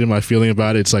encapsulated my feeling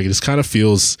about it. It's like it just kind of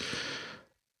feels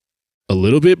a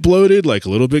little bit bloated, like a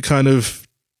little bit kind of.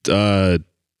 I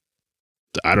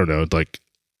don't know, like.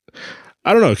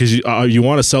 I don't know, because you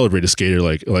want to celebrate a skater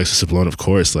like Alexis Sablone, of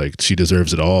course, like she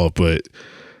deserves it all, but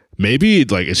maybe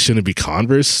like it shouldn't be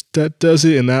Converse that does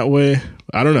it in that way.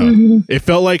 I don't know. Mm-hmm. It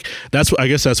felt like I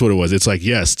guess that's what it was. It's like,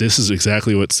 yes, this is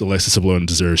exactly what Alexis Sablone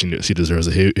deserves. She deserves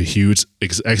a huge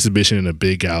exhibition in a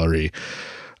big gallery,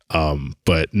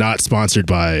 but not sponsored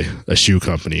by a shoe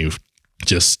company,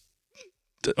 just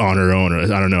on her own. Or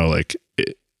I don't know, like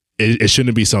it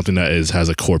shouldn't be something that has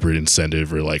a corporate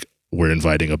incentive, or like we're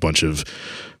inviting a bunch of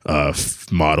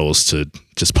models to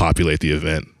just populate the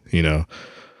event,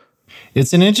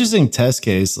 It's an interesting test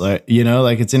case, like,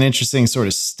 like it's an interesting sort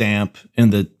of stamp in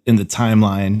the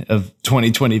timeline of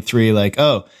 2023. Like,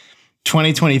 oh,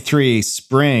 2023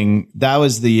 spring, that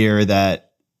was the year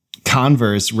that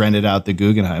Converse rented out the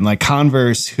Guggenheim. Like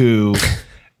Converse, who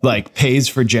like pays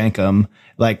for Jenkem,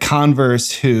 like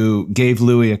Converse, who gave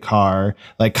Louis a car,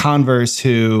 like Converse,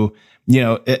 who, you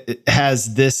know, it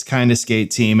has this kind of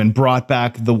skate team and brought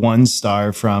back the One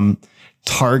Star from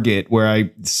Target, where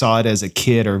I saw it as a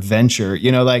kid, or Venture,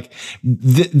 you know, like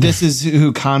this is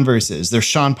who Converse is. They're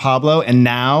Sean Pablo, and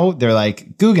now they're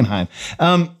like Guggenheim.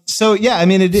 So yeah, I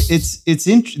mean,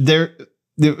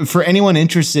 for anyone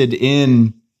interested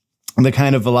in the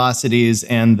kind of velocities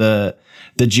and the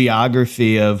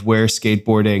geography of where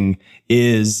skateboarding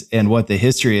is and what the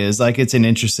history is, like, it's an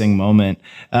interesting moment.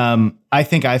 I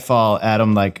think I fall,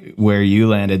 Adam, like where you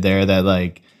landed there, that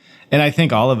like, and I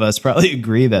think all of us probably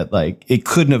agree that like it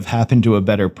couldn't have happened to a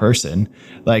better person.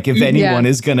 Like if anyone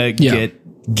is going to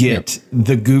get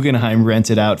the Guggenheim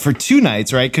rented out for 2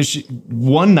 nights, right? Because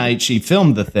one night she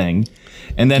filmed the thing,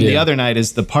 and then the other night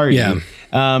is the party. Yeah.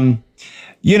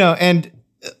 You know, and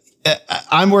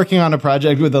I'm working on a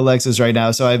project with Alexis right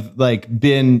now, so I've like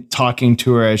been talking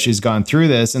to her as she's gone through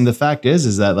this, and the fact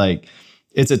is that like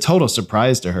it's a total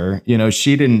surprise to her. You know,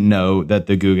 she didn't know that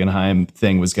the Guggenheim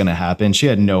thing was going to happen. She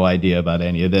had no idea about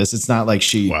any of this. It's not like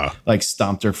she like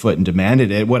stomped her foot and demanded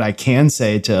it. What I can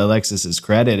say to Alexis's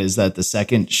credit is that the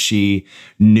second she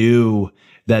knew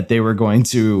that they were going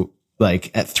to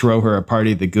like throw her a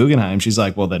party at the Guggenheim, she's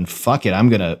like, well, then fuck it. I'm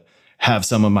going to have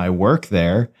some of my work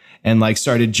there, and like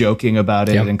started joking about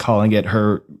it and calling it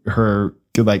her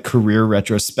like career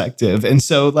retrospective. And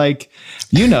so like,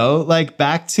 you know, like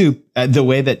back to the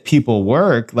way that people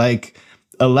work, like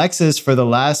Alexis for the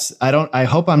last, I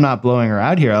hope I'm not blowing her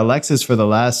out here. Alexis for the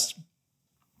last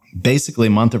basically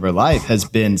month of her life has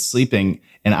been sleeping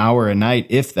an hour a night,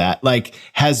 if that, like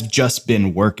has just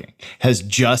been working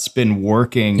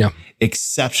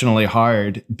exceptionally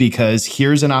hard, because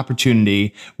here's an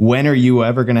opportunity. When are you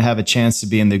ever going to have a chance to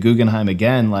be in the Guggenheim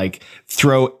again? Like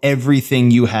throw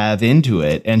everything you have into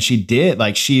it. And she did.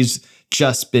 Like she's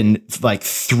just been like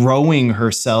throwing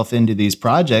herself into these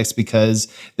projects because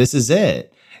this is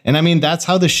it. And I mean, that's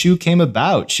how the shoe came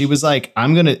about. She was like,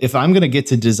 if I'm going to get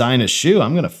to design a shoe,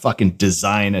 I'm going to fucking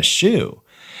design a shoe.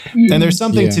 And there's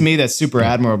something to me that's super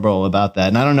admirable about that.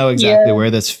 And I don't know exactly where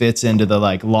this fits into the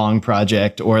like long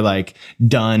project, or like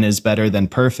done is better than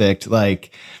perfect.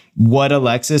 Like what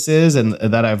Alexis is, and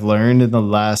that I've learned in the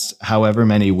last however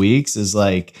many weeks, is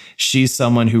like she's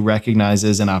someone who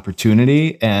recognizes an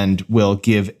opportunity and will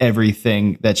give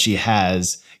everything that she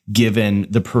has given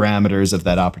the parameters of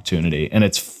that opportunity. And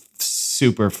it's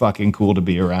super fucking cool to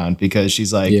be around, because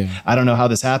she's like, I don't know how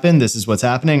this happened. This is what's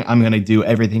happening. I'm going to do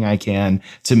everything I can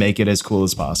to make it as cool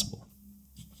as possible.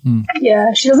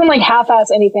 Yeah. She doesn't like half-ass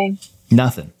anything.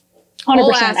 Nothing.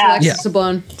 100% ass. Alexis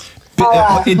blown.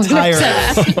 Entire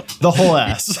ass. The whole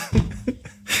ass.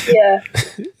 Yeah.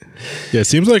 Yeah. It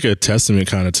seems like a testament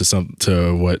kind of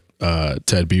to what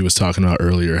Ted B was talking about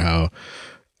earlier, how,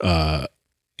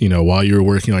 you know, while you were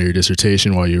working on your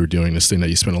dissertation, while you were doing this thing that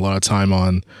you spent a lot of time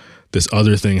on, this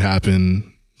other thing happened,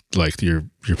 like your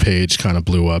page kind of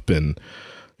blew up, and,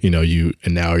 you know,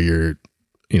 and now you're,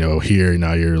 you know, here,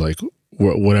 now you're like,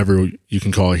 whatever you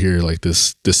can call it here, like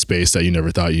this space that you never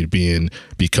thought you'd be in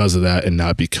because of that, and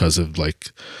not because of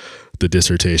like the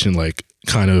dissertation, like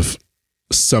kind of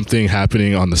something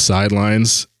happening on the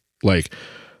sidelines, like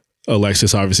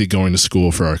Alexis obviously going to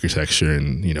school for architecture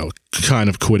and, you know, kind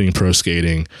of quitting pro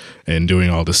skating and doing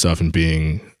all this stuff and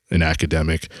being an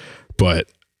academic, but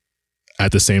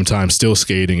at the same time still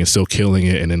skating and still killing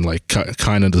it, and then like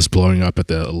kind of just blowing up at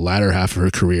the latter half of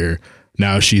her career.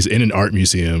 Now she's in an art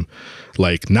museum,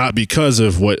 like not because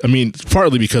of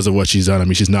partly because of what she's done. I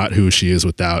mean, she's not who she is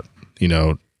without, you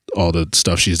know, all the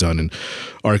stuff she's done in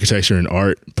architecture and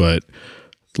art, but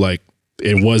like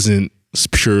it wasn't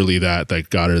purely that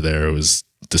got her there. It was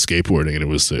the skateboarding, and it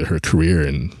was her career,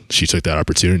 and she took that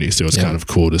opportunity. So it's kind of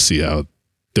cool to see how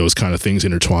those kind of things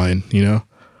intertwine, you know?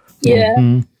 Yeah.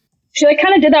 Mm-hmm. She like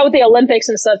kind of did that with the Olympics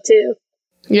and stuff too.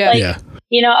 Yeah. Like,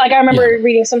 you know, like I remember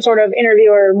reading some sort of interview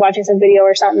or watching some video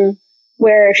or something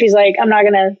where she's like, I'm not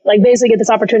going to like basically get this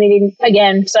opportunity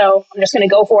again. So I'm just going to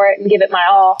go for it and give it my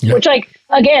all, which like,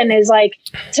 again, is like,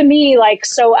 to me, like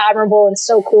so admirable and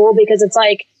so cool, because it's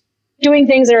like doing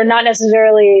things that are not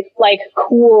necessarily like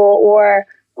cool or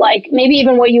like maybe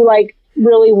even what you like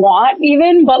really want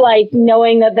even, but like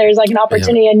knowing that there's like an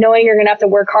opportunity and knowing you're going to have to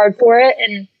work hard for it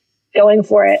and going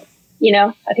for it. You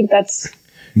know, I think that's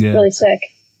really sick.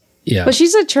 Yeah. But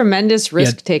she's a tremendous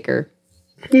risk taker.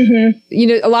 Mm-hmm. You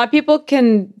know, a lot of people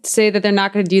can say that they're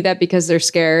not going to do that because they're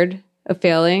scared of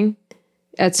failing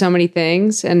at so many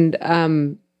things.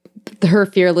 And her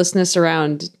fearlessness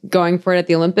around going for it at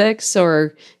the Olympics,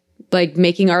 or like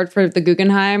making art for the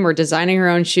Guggenheim, or designing her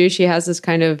own shoes. She has this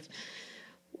kind of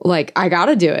like, I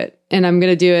gotta do it, and I'm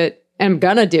gonna do it, and I'm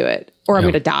gonna do it, or I'm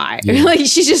gonna die. Yeah. Like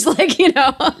she's just like,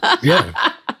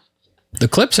 Yeah. The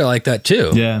clips are like that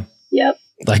too. Yeah. Yep.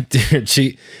 Like, dude,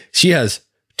 she has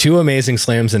 2 amazing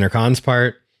slams in her cons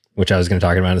part, which I was going to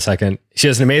talk about in a second. She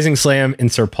has an amazing slam in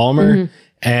Sir Palmer,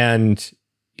 and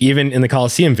even in the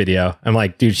Coliseum video, I'm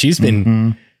like, dude, she's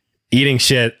been eating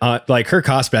shit. Like her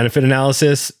cost benefit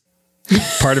analysis,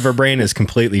 part of her brain is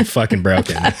completely fucking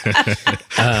broken.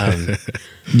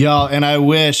 Y'all, and I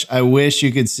wish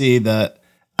you could see the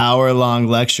hour-long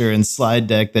lecture and slide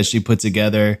deck that she put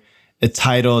together. It's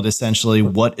titled essentially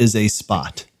 "What is a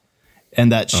Spot,"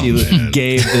 and that she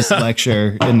gave this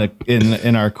lecture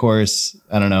in our course.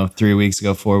 I don't know, 3 weeks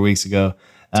ago, 4 weeks ago,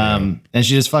 and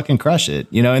she just fucking crushed it.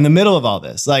 In the middle of all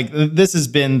this, like this has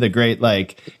been the great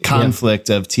like conflict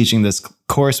of teaching this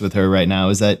course with her right now,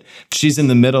 is that she's in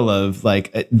the middle of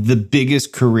like the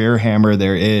biggest career hammer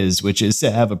there is, which is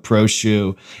to have a pro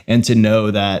shoe and to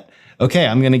know that, okay,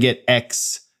 I'm going to get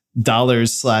X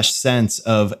dollars/cents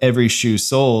of every shoe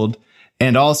sold.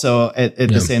 And also at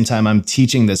the same time, I'm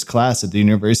teaching this class at the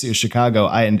University of Chicago.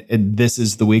 And this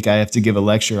is the week I have to give a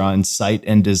lecture on sight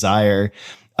and desire.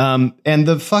 And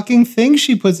the fucking thing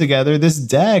she put together, this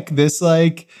deck, this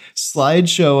like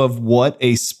slideshow of what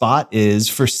a spot is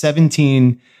for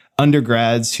 17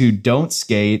 undergrads who don't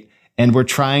skate. And we're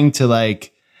trying to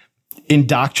like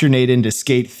indoctrinate into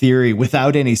skate theory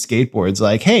without any skateboards.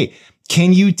 Like, hey,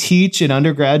 can you teach an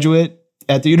undergraduate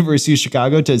at the University of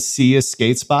Chicago to see a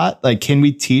skate spot? Like, can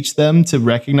we teach them to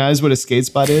recognize what a skate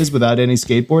spot is without any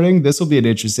skateboarding? This will be an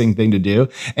interesting thing to do.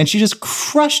 And she just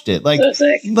crushed it. Like,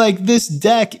 like this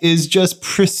deck is just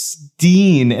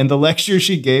pristine. And the lecture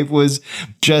she gave was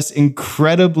just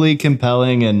incredibly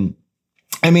compelling. And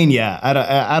I mean, yeah,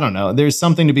 I don't know. There's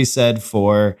something to be said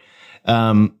for,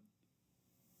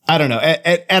 I don't know.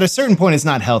 At a certain point, it's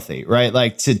not healthy, right?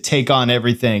 Like to take on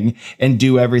everything and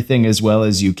do everything as well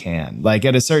as you can. Like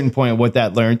at a certain point, what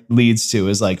that leads to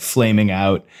is like flaming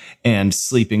out and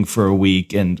sleeping for a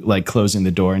week and like closing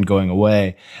the door and going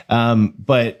away.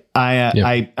 But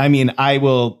I mean, I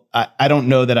don't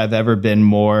know that I've ever been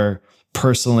more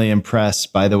personally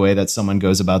impressed by the way that someone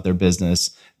goes about their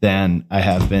business than I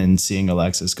have been seeing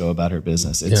Alexis go about her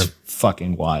business. It's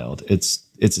fucking wild. It's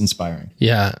inspiring.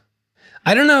 Yeah.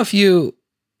 I don't know if you're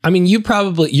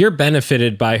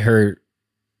benefited by her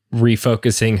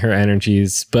refocusing her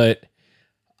energies, but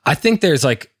I think there's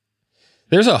a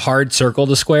hard circle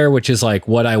to square, which is like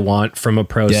what I want from a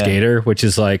pro skater, which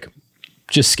is like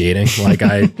just skating. Like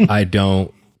I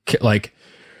don't like,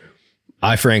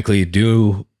 I frankly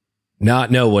do not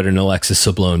know what an Alexis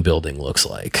Sablone building looks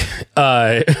like.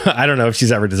 I don't know if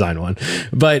she's ever designed one,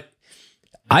 but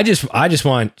I just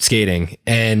want skating.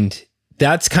 And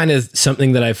that's kind of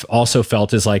something that I've also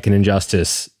felt is like an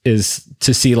injustice, is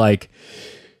to see like,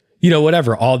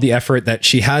 whatever, all the effort that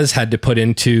she has had to put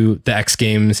into the X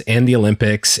Games and the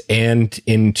Olympics and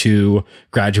into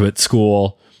graduate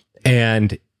school.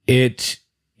 And it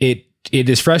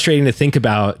is frustrating to think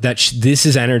about that this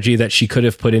is energy that she could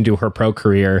have put into her pro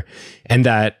career. And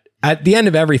that at the end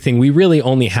of everything, we really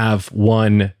only have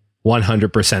one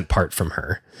 100% part from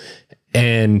her.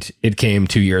 And it came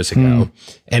 2 years ago.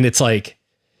 And it's like,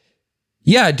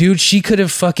 yeah, dude, she could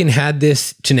have fucking had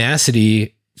this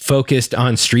tenacity focused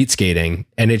on street skating,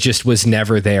 and it just was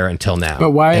never there until now.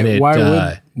 But why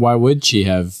would she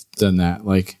have done that?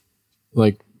 Like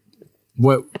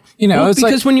what, it's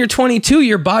because when you're 22,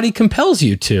 your body compels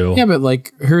you to. Yeah, but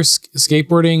like her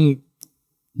skateboarding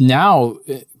now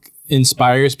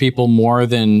inspires people more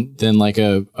than like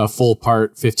a full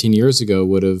part 15 years ago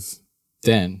would have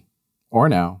then. Or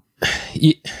now,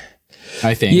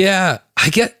 I think. Yeah,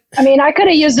 I mean, I could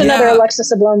have used another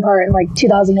Alexis Sablone part in like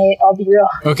 2008. I'll be real.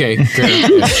 Okay, fair.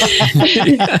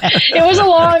 It was a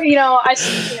long, I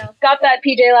got that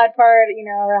PJ Lad part,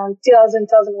 around 2000,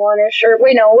 2001-ish. Or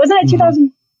wait, no, wasn't it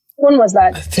 2000? When was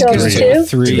that? 2002?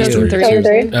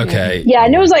 2003. Okay. Yeah,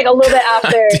 and it was like a little bit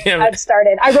after I'd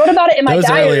started. I wrote about it in my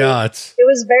diary. It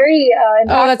was very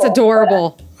impactful. Oh, that's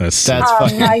adorable. That's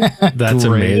fucking that's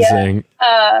amazing.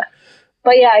 Yeah.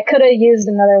 But yeah, I could have used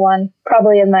another one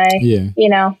probably in my,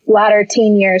 latter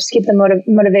teen years to keep the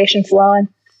motivation flowing.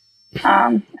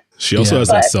 She also has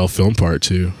that self-film part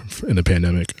too in the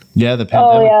pandemic. Yeah, the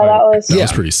pandemic. Oh yeah, part. that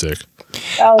was pretty sick.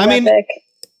 That was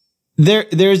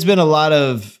epic. There's been a lot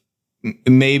of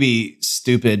maybe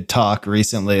stupid talk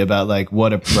recently about like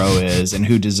what a pro is and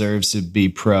who deserves to be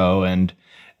pro. And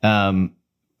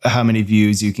how many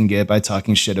views you can get by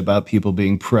talking shit about people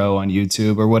being pro on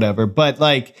YouTube or whatever. But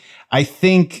like, I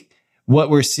think what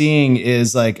we're seeing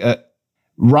is like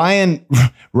Ryan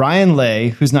Lay,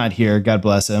 who's not here, God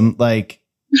bless him. Like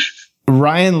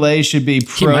Ryan Lay should be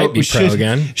pro. He might be pro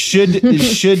again.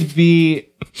 Should be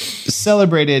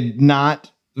celebrated,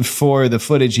 not for the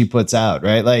footage he puts out,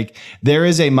 right? Like there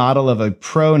is a model of a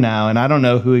pro now, and I don't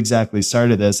know who exactly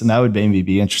started this, and that would maybe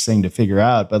be interesting to figure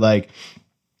out. But like,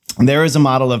 there is a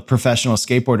model of professional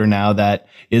skateboarder now that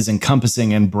is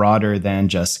encompassing and broader than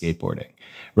just skateboarding,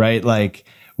 right? Like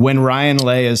when Ryan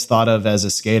Lay is thought of as a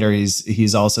skater,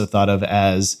 he's also thought of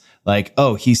as like,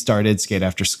 oh, he started skate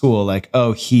after school. Like,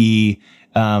 oh, he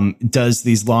does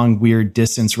these long, weird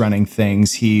distance running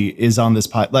things. He is on this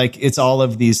pot. Like it's all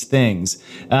of these things.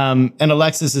 And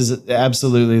Alexis is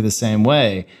absolutely the same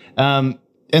way. And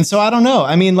so I don't know.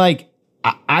 I mean, like,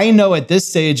 I know at this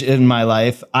stage in my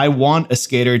life, I want a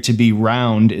skater to be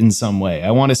round in some way.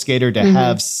 I want a skater to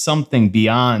have something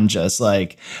beyond just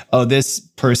like, oh, this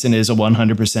person is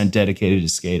 100% dedicated to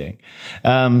skating.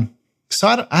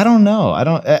 So I don't know.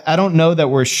 I don't know that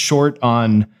we're short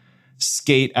on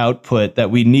skate output, that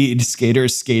we need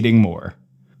skaters skating more.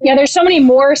 Yeah, there's so many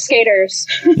more skaters.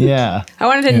 Yeah. I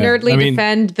wanted to nerdly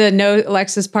defend the no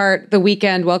Alexis part, the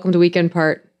weekend, welcome to weekend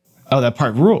part. Oh, that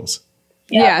part rules.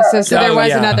 Yeah, so there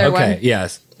was another one.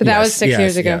 Yes. But that was 6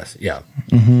 years ago. Yes, yeah.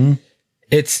 Mm-hmm.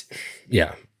 It's,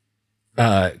 yeah.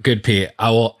 Good, Pete.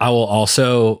 I will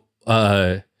also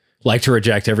like to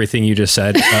reject everything you just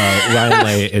said. Ryan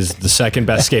Lay is the second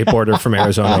best skateboarder from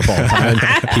Arizona of all time.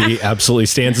 He absolutely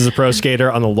stands as a pro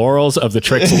skater on the laurels of the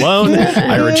tricks alone.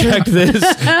 I reject this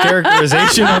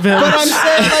characterization of him. But I'm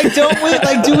saying, like, don't we,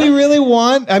 like, do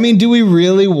we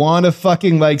really want to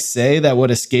fucking like say that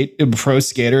what a pro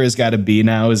skater has got to be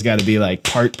now has got to be like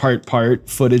part,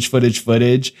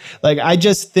 footage. Like, I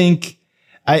just think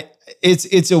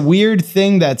it's a weird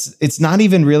thing it's not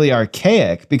even really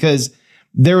archaic, because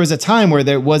there was a time where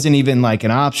there wasn't even like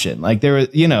an option. Like there was,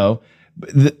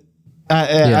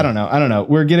 I don't know.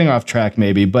 We're getting off track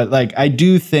maybe, but like, I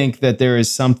do think that there is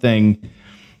something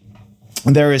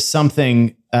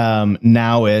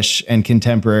now-ish and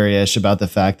contemporary-ish about the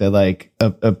fact that like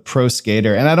a pro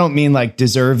skater, and I don't mean like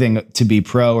deserving to be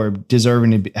pro or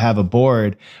deserving to have a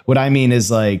board. What I mean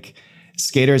is like,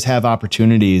 skaters have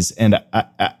opportunities, and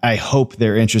I hope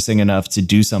they're interesting enough to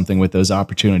do something with those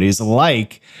opportunities,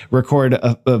 like record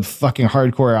a fucking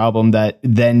hardcore album that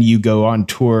then you go on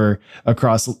tour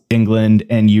across England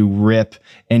and you rip,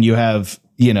 and you have,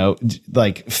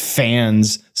 like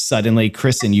fans suddenly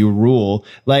christen you rule.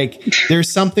 Like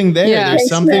there's something there. Yeah, there's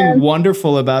something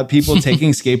wonderful about people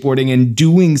taking skateboarding and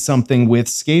doing something with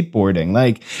skateboarding.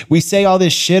 Like we say all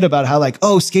this shit about how like,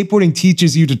 oh, skateboarding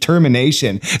teaches you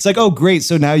determination. It's like, oh, great.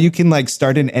 So now you can like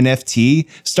start an NFT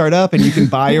startup and you can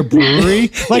buy a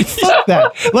brewery. Like fuck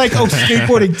that. Like, oh,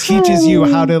 skateboarding teaches you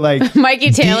how to like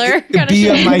Mikey Taylor be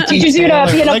a Mikey teaches you to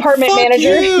be an apartment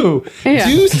manager. Yeah.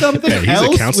 Do something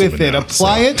else with it.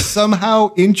 Apply it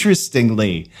somehow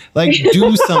interestingly. Like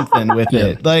do something with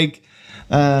it. Like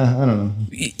I don't know.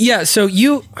 Yeah, so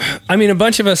a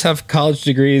bunch of us have college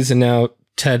degrees, and now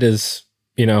Ted is,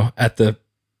 at the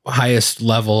highest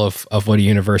level of what a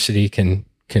university can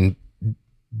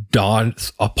dawn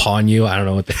upon you. I don't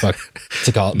know what the fuck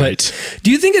to call it. But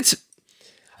do you think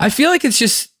I feel like it's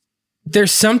just,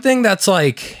 there's something that's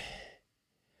like,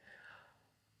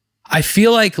 I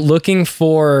feel like looking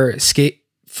for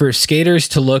skaters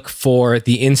to look for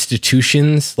the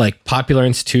institutions, like popular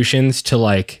institutions, to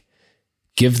like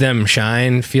give them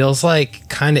shine feels like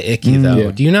kind of icky though.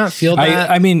 Yeah. Do you not feel that?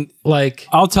 I mean, like,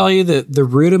 I'll tell you that the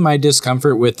root of my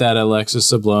discomfort with that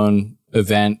Alexis Sablone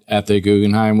event at the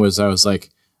Guggenheim was, I was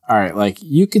like, all right, like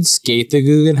you could skate the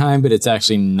Guggenheim, but it's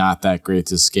actually not that great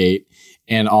to skate.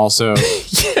 And also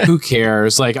who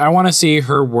cares? Like, I want to see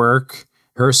her work,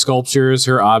 her sculptures,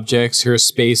 her objects, her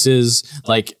spaces,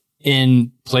 like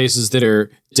in places that are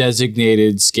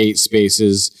designated skate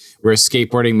spaces where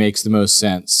skateboarding makes the most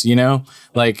sense,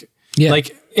 like,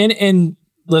 and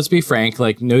let's be frank,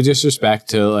 like no disrespect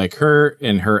to like her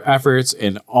and her efforts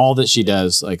and all that she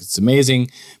does. Like it's amazing,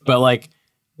 but like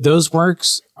those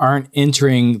works aren't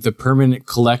entering the permanent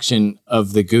collection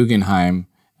of the Guggenheim,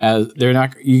 as they're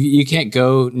not, you can't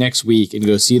go next week and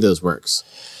go see those works.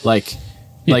 Like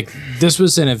this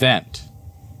was an event.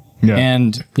 Yeah.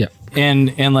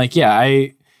 And like, yeah,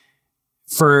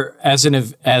 as an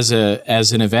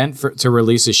event to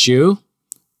release a shoe,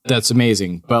 that's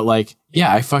amazing. But like,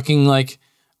 yeah, I fucking like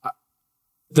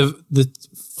the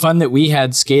fun that we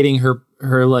had skating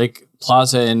her like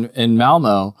plaza in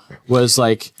Malmo was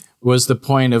the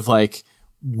point of like,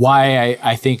 why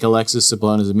I think Alexis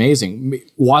Sablone is amazing.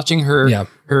 Watching her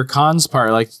her cons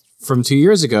part, like from 2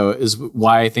 years ago, is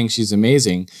why I think she's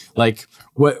amazing. Like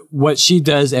what she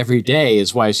does every day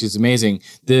is why she's amazing.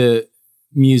 The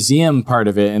museum part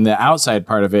of it and the outside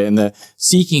part of it and the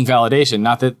seeking validation,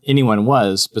 not that anyone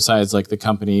was besides like the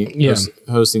company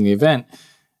hosting the event,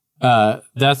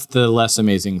 that's the less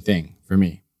amazing thing for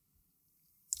me.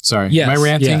 Sorry, am I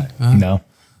ranting? No.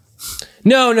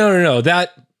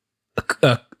 That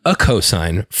a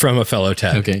cosign from a fellow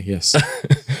Ted. Okay, yes.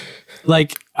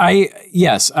 Like I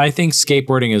think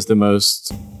skateboarding is the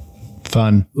most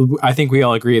fun. I think we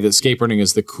all agree that skateboarding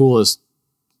is the coolest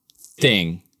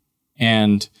thing.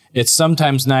 And it's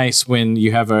sometimes nice when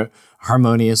you have a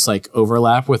harmonious like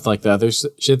overlap with like the other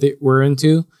shit that we're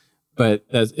into, but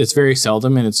it's very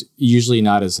seldom, and it's usually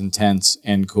not as intense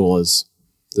and cool as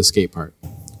the skate part.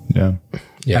 Yeah.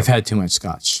 I've had too much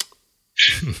scotch.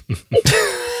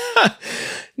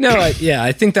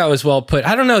 I think that was well put.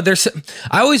 I don't know.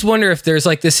 I always wonder if there's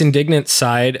like this indignant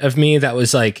side of me that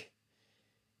was like,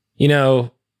 you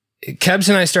know, Kebs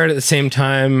and I started at the same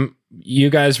time. You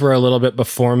guys were a little bit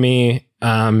before me,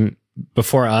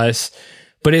 before us,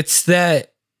 but it's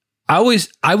that I was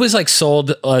like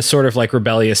sold a sort of like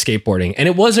rebellious skateboarding, and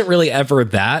it wasn't really ever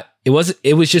that. It was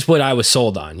just what I was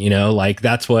sold on, you know, like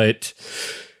that's what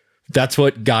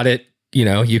got it. You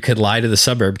know, you could lie to the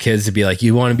suburb kids to be like,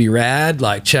 you want to be rad?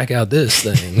 Like, check out this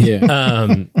thing.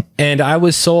 Yeah. And I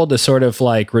was sold a sort of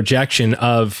like rejection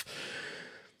of,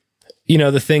 you know,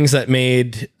 the things that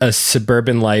made a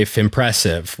suburban life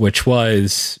impressive, which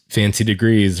was fancy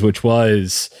degrees, which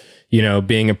was, you know,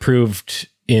 being approved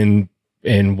in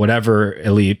whatever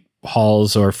elite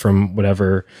halls or from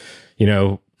whatever, you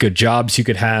know, good jobs you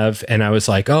could have. And I was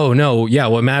like, oh no, yeah,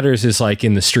 what matters is like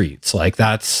in the streets. Like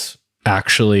that's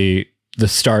actually the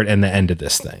start and the end of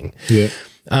this thing. Yeah.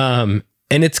 And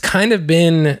it's kind of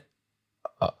been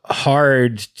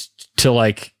hard to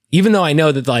like, even though I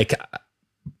know that like,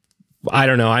 I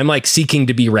don't know, I'm like seeking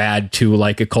to be rad to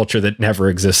like a culture that never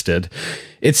existed.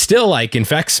 It still like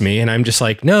infects me. And I'm just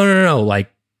like, no.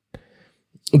 Like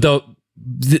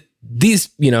these,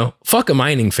 you know, fuck a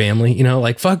mining family, you know,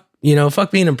 like fuck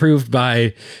being approved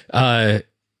by,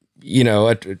 you know,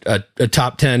 a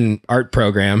top 10 art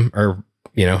program or,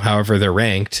 you know, however they're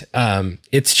ranked.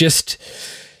 It's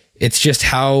just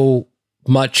how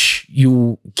much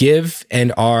you give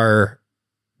and are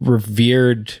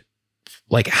revered,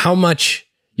 like how much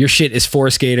your shit is for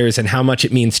skaters and how much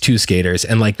it means to skaters.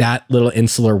 And like that little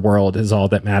insular world is all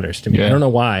that matters to me. Yeah. I don't know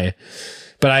why,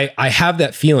 but I have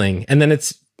that feeling. And then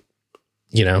it's,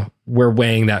 you know, we're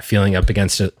weighing that feeling up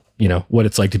against it, you know, what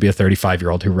it's like to be a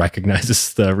 35-year-old who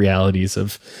recognizes the realities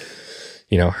of,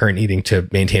 you know, her needing to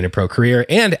maintain a pro career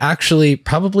and actually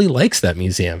probably likes that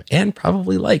museum and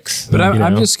probably likes. But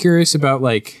I'm just curious about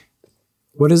like,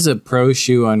 what is a pro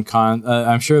shoe on con?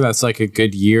 I'm sure that's like a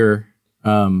good year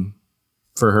for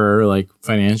her, like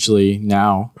financially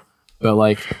now, but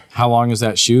like how long is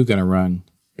that shoe going to run?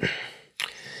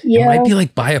 Yeah. It might be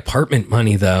like buy apartment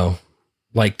money though.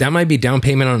 Like that might be down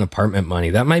payment on apartment money.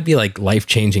 That might be like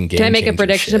life-changing game. Can I make a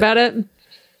prediction about it?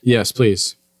 Yes,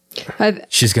 please.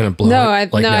 She's gonna blow. I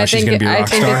think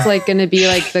it's like gonna be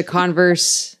like the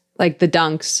Converse, like the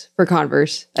Dunks for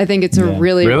Converse. I think it's a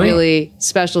really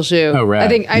special shoe. Oh,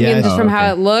 right. I mean, just from how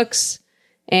it looks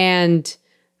and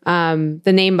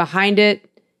the name behind it.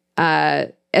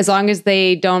 As long as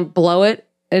they don't blow it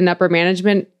in upper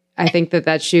management, I think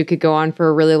that shoe could go on for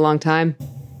a really long time.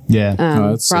 Yeah,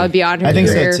 probably beyond her I think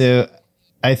career. so too.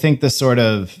 I think the sort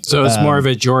of it's more of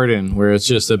a Jordan where it's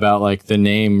just about like the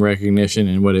name recognition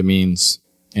and what it means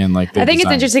and like the I think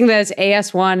design. it's interesting that it's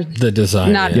AS1, the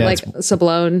design, not like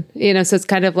Sablone. You know, so it's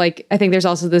kind of like I think there's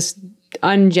also this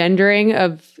ungendering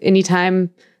of any time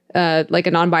like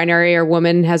a non-binary or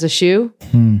woman has a shoe.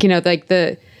 You know, like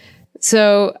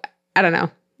so I don't know,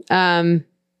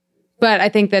 but I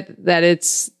think that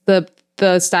it's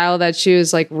the style of that shoe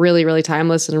is like really, really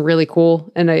timeless and really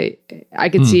cool, and I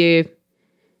could see.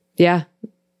 Yeah.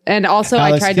 And also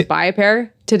Alex, I tried to buy a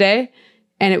pair today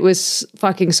and it was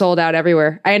fucking sold out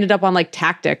everywhere. I ended up on like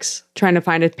Tactics trying to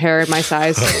find a pair in my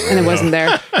size and it wasn't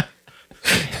there.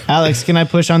 Alex, can I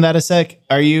push on that a sec?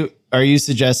 Are you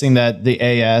suggesting that the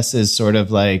AS is sort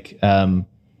of like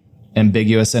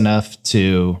ambiguous enough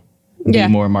to be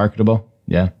more marketable?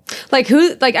 Yeah. Like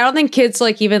I don't think kids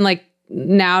like even like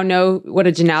now know what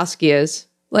a Janowski is.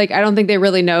 Like, I don't think they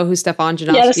really know who Stefan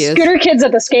Janowski is. Yeah, the scooter kids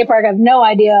at the skate park have no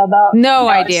idea about. No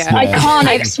idea.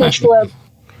 Iconic switch flip.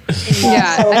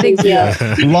 Yeah, I think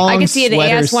Long I could see an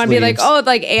sweater AS one be like, sleeves. oh,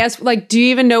 like AS, like, do you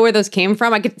even know where those came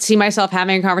from? I could see myself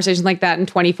having a conversation like that in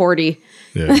 2040.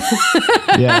 Yeah.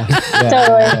 Yeah,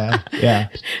 Totally. yeah.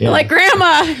 Like,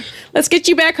 Grandma, let's get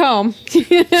you back home.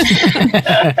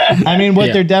 I mean,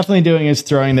 what they're definitely doing is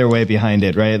throwing their weight behind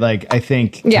it, right? Like, I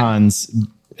think Cons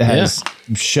has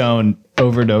shown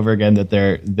over and over again that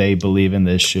they believe in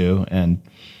this shoe, and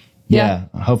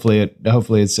hopefully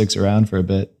it sticks around for a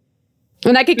bit.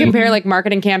 And I could compare like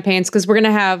marketing campaigns, because we're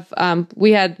gonna have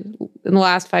we had in the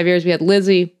last 5 years we had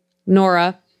Lizzie,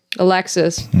 Nora,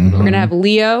 Alexis. We're gonna have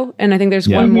Leo, and I think there's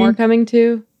one more coming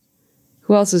too.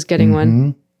 Who else is getting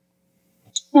one?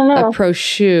 I don't know. A pro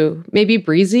shoe, maybe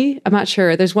Breezy. I'm not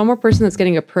sure. There's one more person that's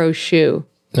getting a pro shoe.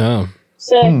 Oh,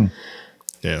 So,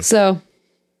 Yeah. So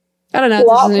I don't know. A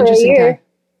lot This is an for a interesting year. time.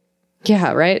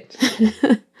 Yeah,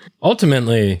 right.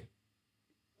 ultimately,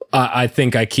 I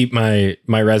think I keep my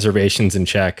reservations in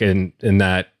check, and in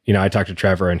that, you know, I talked to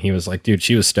Trevor and he was like, dude,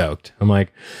 she was stoked. I'm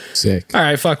like, Sick. all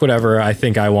right, fuck whatever I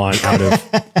think I want out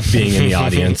of being in the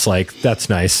audience. Like, that's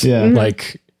nice. Yeah.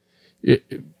 Like,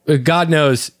 God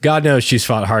knows she's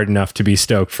fought hard enough to be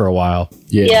stoked for a while.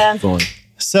 Yeah. Fully.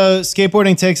 So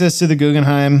skateboarding takes us to the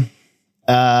Guggenheim.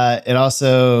 It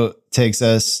also takes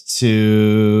us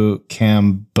to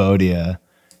Cambodia.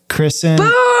 Kristen,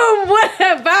 Boom! What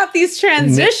about these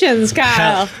transitions,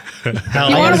 Kyle? Hell,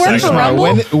 You wanna work for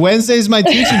Rumble? Wednesday's my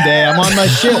teaching day. I'm on my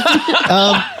shit.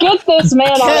 Get this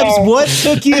man on Kebs, there. what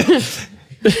took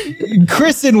you?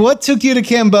 Kristen, what took you to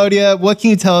Cambodia? What can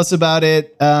you tell us about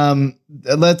it?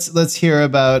 Let's hear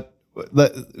about.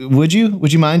 Would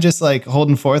you mind just like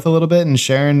holding forth a little bit and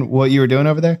sharing what you were doing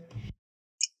over there?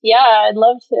 Yeah, I'd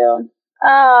love to.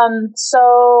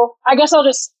 So I guess I'll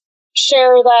just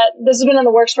share that this has been in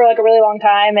the works for like a really long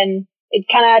time, and it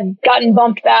kind of had gotten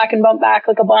bumped back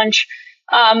like a bunch.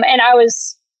 And I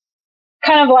was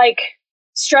kind of like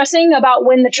stressing about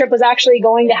when the trip was actually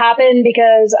going to happen,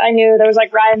 because I knew there was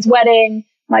like Ryan's wedding,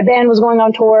 my band was going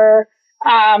on tour,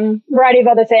 variety of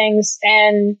other things.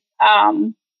 And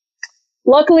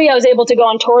luckily I was able to go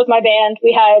on tour with my band.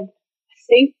 We had,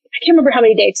 I can't remember how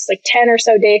many dates, like 10 or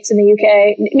so dates in the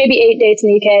UK, maybe 8 dates in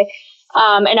the UK.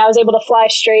 And I was able to fly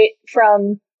straight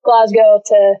from Glasgow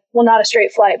to, well, not a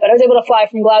straight flight, but I was able to fly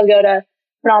from Glasgow to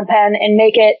Phnom Penh and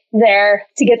make it there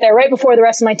to get there right before the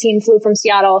rest of my team flew from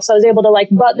Seattle. So I was able to like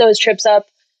butt those trips up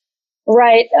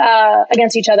right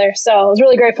against each other. So I was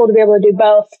really grateful to be able to do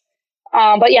both.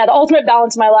 But yeah, the ultimate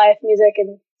balance of my life, music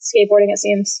and skateboarding, it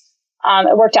seems.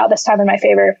 It worked out this time in my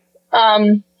favor.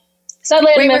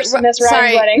 Sadly, I missed Ryan's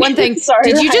wedding. One thing. Sorry,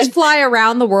 Did you Ryan. just fly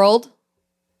around the world?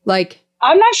 Like,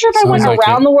 I'm not sure if I went Sounds like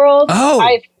around it. the world. Oh.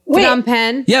 Wait. Phnom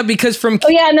Penh? Yeah, because from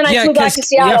And then I flew back to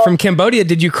Seattle. Yeah, from Cambodia,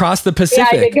 did you cross the Yeah,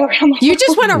 Pacific? I did go around the You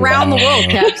just went around the world,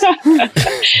 Keps.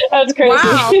 That's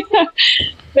crazy. Wow.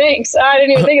 Thanks. I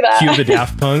didn't even think of Cue that. the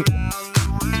Daft Punk.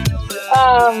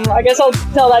 I guess I'll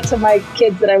tell that to my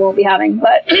kids that I won't be having,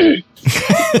 but kids.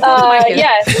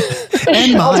 yeah.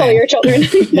 And I'll tell mine. your children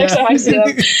next time I see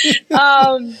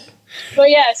them. But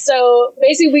yeah, so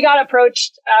basically we got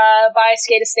approached by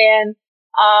Skatistan.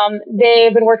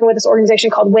 They've been working with this organization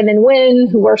called Win and Win,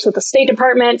 who works with the State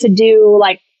Department to do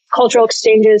like cultural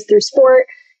exchanges through sport.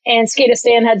 And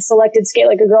Skatistan had selected Skate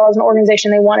Like a Girl as an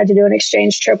organization they wanted to do an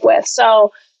exchange trip with.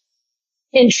 So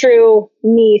in true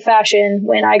me fashion,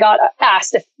 when I got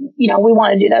asked if, we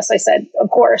want to do this, I said, of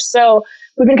course. So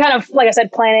we've been kind of, like I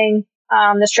said, planning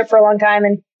this trip for a long time.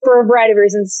 And for a variety of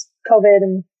reasons, COVID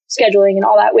and scheduling and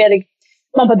all that, we had to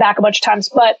bump it back a bunch of times.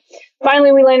 But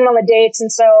finally, we landed on the dates.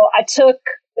 And so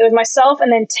it was myself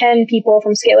and then 10 people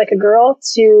from Skate Like a Girl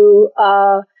to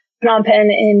Phnom Penh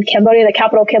in Cambodia, the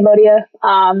capital of Cambodia,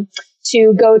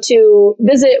 to go to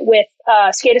visit with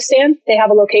Skatistan. They have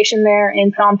a location there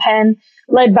in Phnom Penh,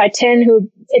 led by Tin, who,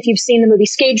 if you've seen the movie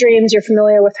Skate Dreams, you're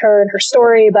familiar with her and her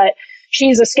story. But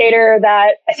she's a skater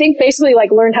that I think basically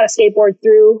like learned how to skateboard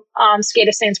through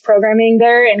Skatistan's programming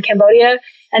there in Cambodia,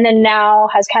 and then now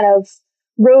has kind of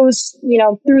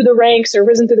risen through the ranks,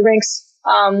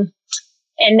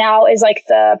 and now is like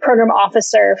the program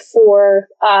officer for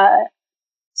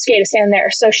Skatistan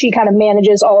there. So she kind of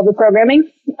manages all of the programming.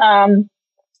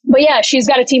 But yeah, she's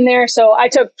got a team there. So I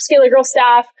took Skate Like a Girl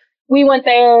staff. We went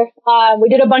there. We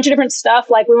did a bunch of different stuff.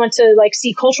 Like we went to like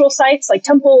see cultural sites like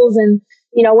temples and,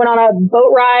 went on a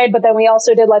boat ride, but then we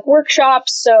also did like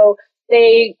workshops. So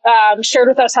they shared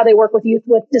with us how they work with youth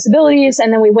with disabilities.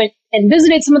 And then we went and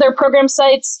visited some of their program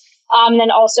sites. And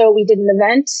then also we did an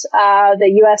event.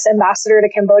 The U.S. ambassador to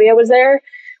Cambodia was there,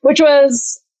 which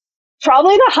was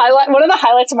probably one of the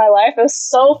highlights of my life. It was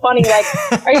so funny. Like,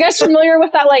 are you guys familiar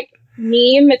with that like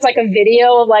meme? It's like a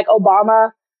video of like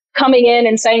Obama coming in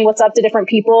and saying what's up to different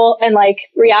people and like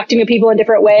reacting to people in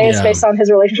different ways based on his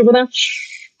relationship with them.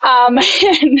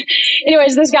 And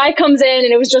anyways, this guy comes in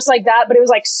and it was just like that, but it was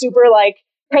like super like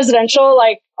presidential,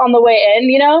 like on the way in,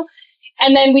 you know?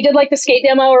 And then we did like the skate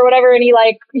demo or whatever. And he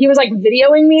was like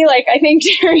videoing me, like, I think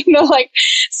during the like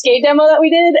skate demo that we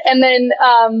did. And then,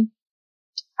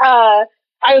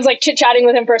 I was like chit chatting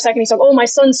with him for a second. He's like, oh, my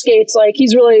son skates. Like,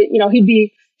 he's really, you know, he'd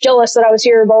be jealous that I was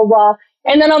here, blah, blah, blah.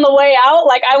 And then on the way out,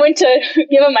 like I went to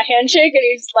give him a handshake and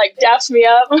he's like daps me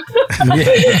up,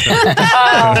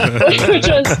 which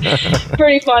was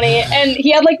pretty funny. And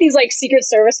he had like these like Secret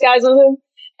Service guys with him.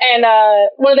 And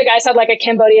one of the guys had like a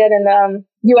Cambodian and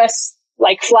US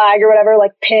like flag or whatever,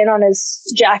 like pin on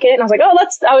his jacket. And I was like, oh,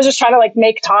 I was just trying to like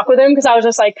make talk with him because I was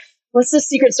just like, what's this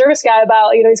Secret Service guy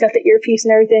about? You know, he's got the earpiece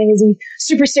and everything. Is he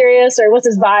super serious or what's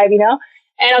his vibe, you know?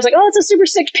 And I was like, oh, it's a super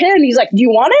sick pin. He's like, do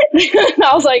you want it? And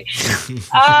I was like,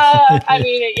 I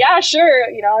mean, yeah, sure.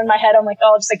 You know, in my head, I'm like,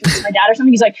 oh, just like give it to my dad or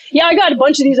something. He's like, yeah, I got a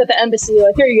bunch of these at the embassy.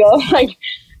 Like, here you go. Like,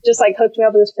 just like hooked me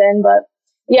up with this pin. But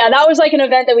yeah, that was like an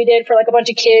event that we did for like a bunch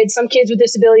of kids, some kids with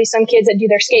disabilities, some kids that do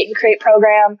their skate and crate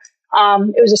program.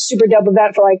 It was a super dope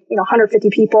event for like, 150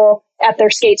 people at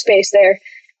their skate space there.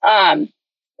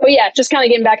 But yeah, just kind of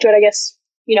getting back to it, I guess,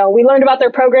 we learned about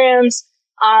their programs.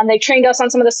 They trained us on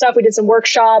some of the stuff. We did some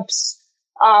workshops,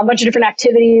 a bunch of different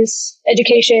activities,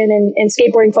 education and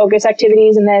skateboarding focused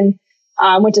activities. And then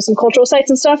went to some cultural sites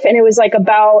and stuff. And it was like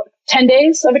about 10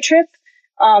 days of a trip.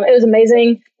 It was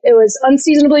amazing. It was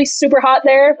unseasonably super hot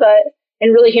there,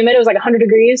 and really humid. It was like 100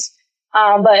 degrees.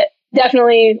 But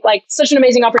definitely like such an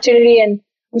amazing opportunity. And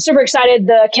I'm super excited.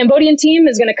 The Cambodian team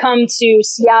is going to come to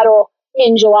Seattle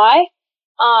in July.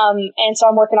 And so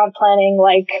I'm working on planning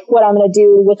like what I'm going to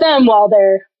do with them while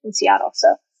they're in Seattle.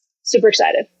 So super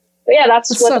excited. But yeah,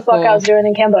 that's what the fuck I was doing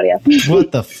in Cambodia.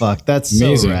 What the fuck? That's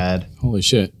amazing. So rad. Holy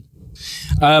shit.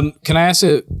 Can I ask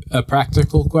a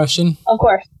practical question? Of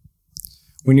course.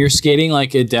 When you're skating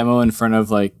like a demo in front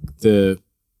of like the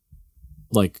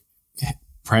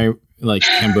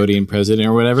Cambodian president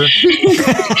or whatever.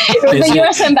 The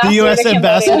U.S. ambassador. The U.S.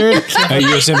 ambassador.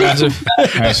 U.S. ambassador.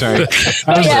 Oh, sorry.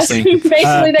 I was listening.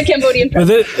 Basically the Cambodian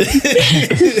president.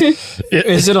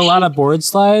 Is it a lot of board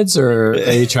slides or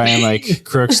are you trying like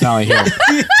crooks nollie here? How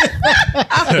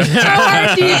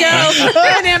hard do you go for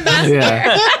an ambassador?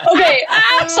 Yeah. Okay,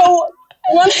 so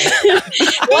one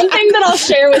thing that I'll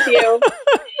share with you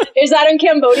is that in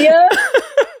Cambodia,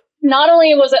 not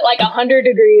only was it like 100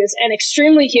 degrees and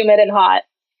extremely humid and hot,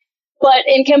 but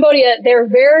in Cambodia, they're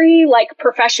very like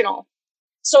professional.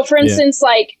 So for instance,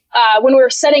 when we were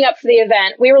setting up for the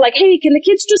event, we were like, hey, can the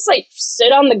kids just like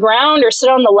sit on the ground or sit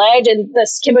on the ledge? And the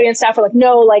Cambodian staff were like,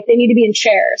 no, like they need to be in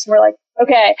chairs. And we're like,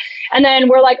 okay. And then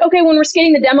we're like, okay, when we're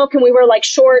skating the demo, can we wear like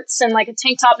shorts and like a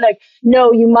tank top? And like,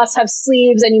 no, you must have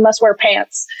sleeves and you must wear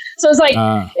pants. So it's like,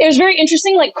 it was very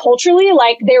interesting, like culturally,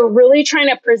 like they're really trying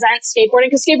to present skateboarding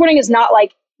because skateboarding is not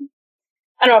like,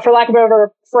 I don't know, for lack of a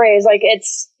better phrase, like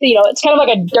it's, it's kind of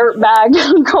like a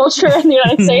dirtbag culture in the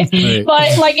United States. Right.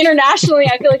 But like internationally,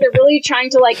 I feel like they're really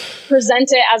trying to like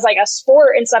present it as like a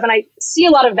sport and stuff. And I see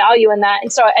a lot of value in that.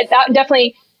 And so that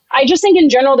definitely, I just think in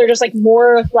general, they're just like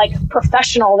more like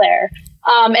professional there.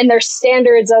 And their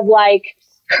standards of like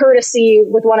courtesy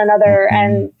with one another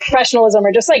and professionalism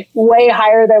are just like way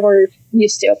higher than we're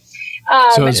used to.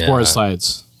 So it's board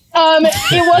slides.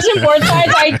 It wasn't board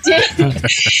slides.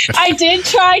 I did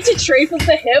try to trape with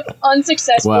the hip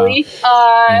unsuccessfully.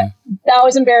 Wow. That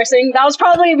was embarrassing. That was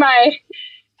probably my,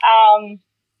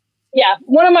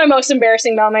 one of my most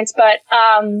embarrassing moments, but,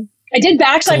 I did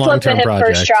backside flip the hip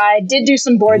project. First try. I did do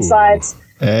some board slides.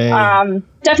 Hey.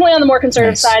 Definitely on the more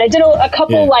conservative side. I did a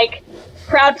couple like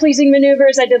crowd pleasing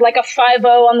maneuvers. I did like a 5-0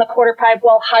 on the quarter pipe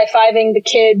while high-fiving the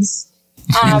kids.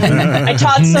 I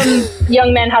taught some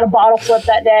young men how to bottle flip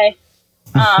that day.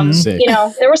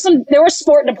 There was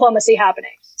sport diplomacy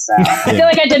happening. So I feel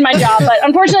like I did my job, but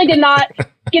unfortunately did not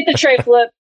get the tray flip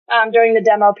during the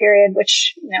demo period,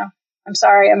 which, I'm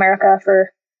sorry, America,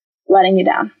 for letting you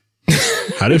down.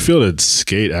 How did it feel to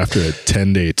skate after a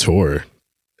 10-day tour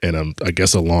and I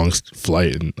guess a long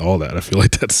flight and all that? I feel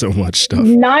like that's so much stuff.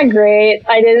 Not great.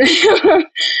 I didn't.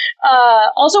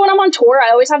 Also, when I'm on tour,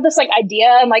 I always have this like idea.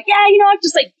 I'm like, I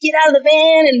just like get out of the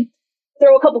van and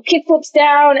throw a couple kick flips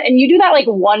down. And you do that like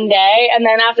one day. And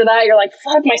then after that, you're like,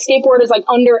 fuck, my skateboard is like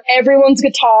under everyone's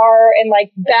guitar and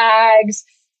like bags.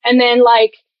 And then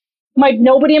like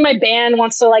nobody in my band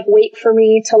wants to like wait for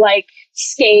me to like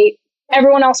skate.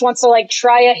 Everyone else wants to like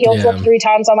try a heel flip 3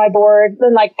 times on my board,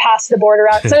 then like pass the board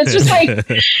around. So it's just like,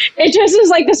 it just is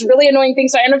like this really annoying thing.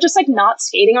 So I end up just like not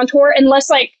skating on tour unless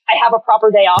like I have a proper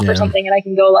day off or something and I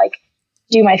can go like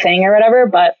do my thing or whatever.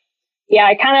 But yeah,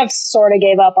 I kind of sort of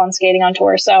gave up on skating on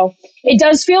tour. So it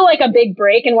does feel like a big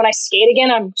break. And when I skate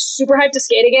again, I'm super hyped to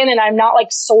skate again. And I'm not like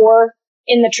sore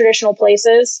in the traditional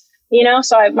places, you know,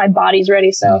 so my body's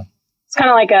ready. So it's kind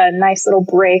of like a nice little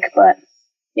break, but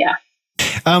yeah.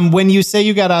 When you say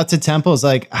you got out to temples,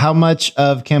 like how much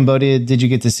of Cambodia did you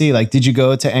get to see? Like, did you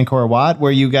go to Angkor Wat?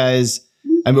 Were you guys,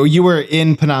 I mean, you were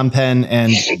in Phnom Penh,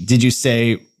 and did you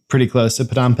stay pretty close to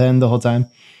Phnom Penh the whole time?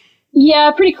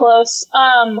 Yeah, pretty close.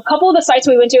 A couple of the sites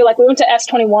we went to, like we went to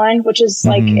S21, which is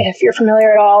like, if you're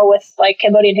familiar at all with like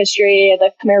Cambodian history,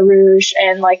 the Khmer Rouge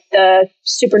and like the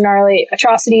super gnarly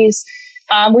atrocities.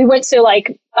 We went to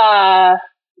like,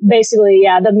 basically,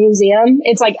 yeah, the museum.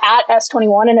 It's like at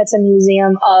S21, and it's a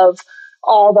museum of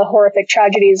all the horrific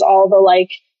tragedies, all the like,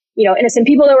 you know, innocent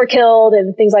people that were killed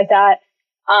and things like that.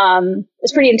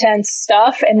 It's pretty intense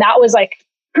stuff. And that was like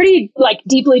pretty like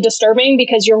deeply disturbing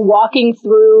because you're walking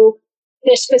through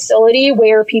this facility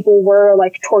where people were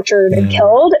like tortured and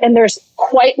killed. And there's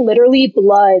quite literally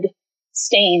blood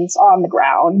stains on the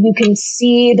ground. You can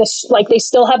see this, like they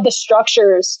still have the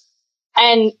structures.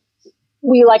 And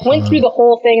we like went through the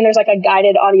whole thing, and there's like a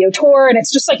guided audio tour, and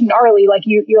it's just like gnarly. Like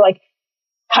you're like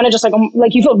kind of just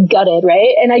like you feel gutted.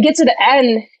 Right. And I get to the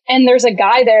end, and there's a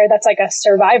guy there that's like a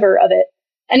survivor of it.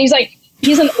 And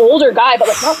he's an older guy, but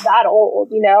like not that old,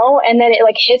 you know? And then it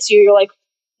like hits you. You're like,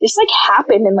 this like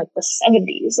happened in like the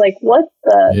 70s. Like what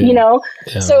the, you know?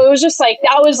 Yeah. So it was just like,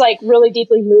 that was like really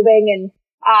deeply moving.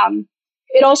 And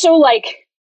it also like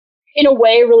in a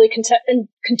way really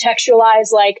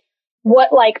contextualized like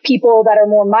what like people that are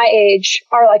more my age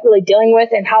are like really dealing with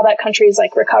and how that country is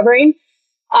like recovering.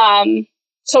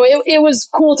 So it was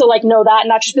cool to like know that and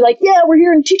not just be like, yeah, we're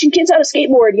here and teaching kids how to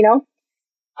skateboard, you know?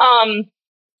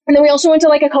 And then we also went to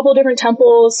like a couple of different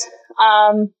temples,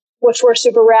 which were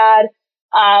super rad.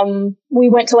 We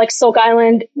went to like Silk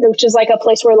Island, which is like a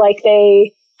place where like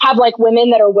they have like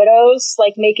women that are widows,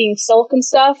 like making silk and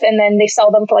stuff. And then they sell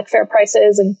them for like fair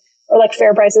prices and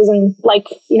like,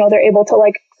 you know, they're able to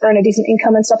like earn a decent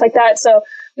income and stuff like that. So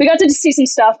we got to see some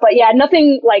stuff, but yeah,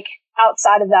 nothing like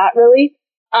outside of that really.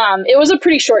 It was a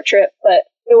pretty short trip, but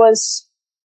it was,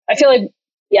 I feel like,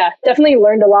 yeah, definitely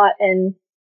learned a lot. And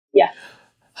yeah.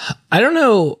 I don't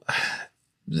know.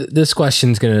 This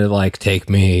question's going to like take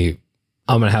me,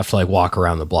 I'm going to have to like walk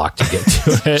around the block to get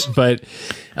to it, but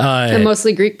a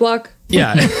mostly Greek block.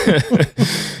 Yeah.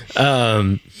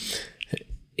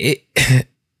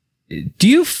 Do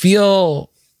you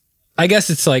feel, I guess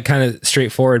it's like kind of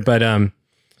straightforward, but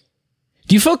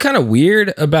do you feel kind of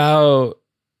weird about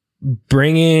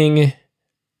bringing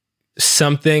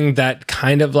something that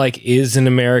kind of like is an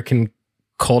American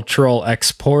cultural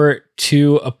export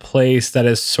to a place that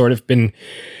has sort of been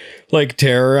like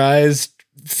terrorized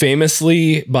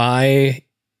famously by,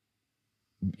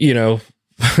 you know,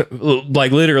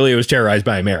 like literally it was terrorized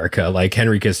by America, like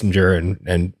Henry Kissinger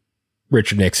and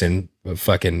Richard Nixon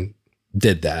fucking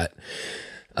did that.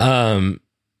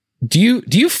 Do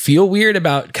you feel weird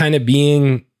about kind of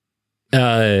being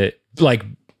like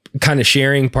kind of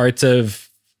sharing parts of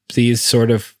these sort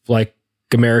of like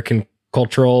American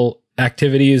cultural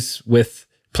activities with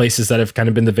places that have kind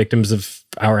of been the victims of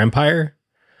our empire?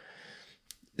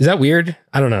 Is that weird?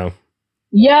 I don't know.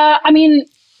 Yeah, I mean,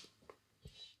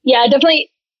 yeah, I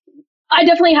definitely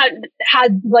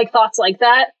had like thoughts like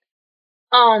that.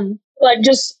 Like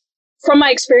just from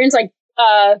my experience, like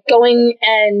going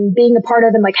and being a part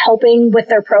of and like helping with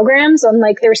their programs. And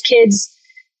like there's kids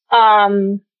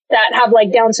that have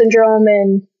like Down syndrome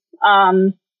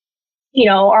and you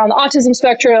know, are on the autism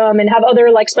spectrum and have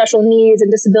other like special needs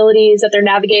and disabilities that they're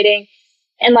navigating,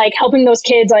 and like helping those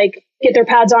kids like get their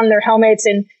pads on, their helmets,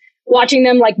 and watching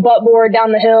them like butt board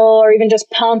down the hill or even just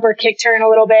pump or kick turn a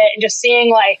little bit, and just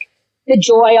seeing like the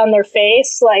joy on their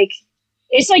face. Like,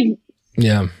 it's like,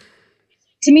 yeah,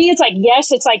 to me, it's like,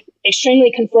 yes, it's like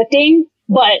extremely conflicting,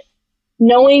 but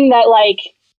knowing that like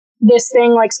this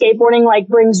thing like skateboarding like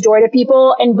brings joy to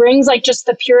people and brings like just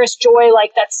the purest joy,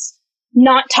 like that's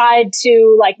not tied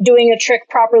to like doing a trick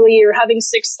properly or having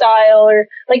sick style or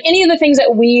like any of the things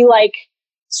that we like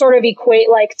sort of equate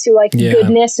like to like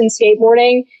goodness in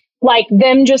skateboarding. Like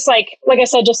them just like I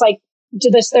said, just like to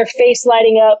this, their face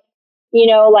lighting up, you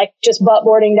know, like just butt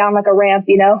boarding down like a ramp,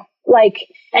 you know, like,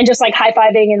 and just like high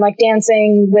fiving and like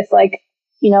dancing with like,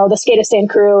 you know, the Skatistan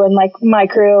crew and like my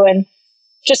crew, and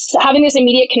just having this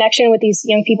immediate connection with these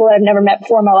young people that I've never met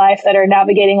before in my life that are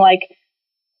navigating like,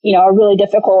 you know, a really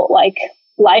difficult like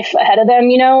life ahead of them,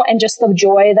 you know, and just the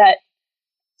joy that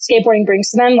skateboarding brings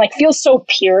to them, like feels so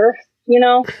pure, you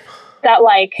know, that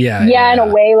like, in a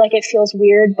way, like it feels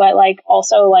weird, but like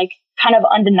also like kind of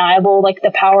undeniable, like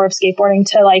the power of skateboarding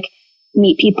to like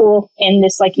meet people in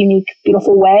this like unique,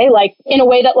 beautiful way, like in a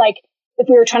way that like if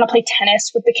we were trying to play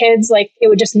tennis with the kids, like it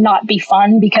would just not be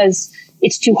fun because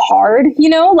it's too hard, you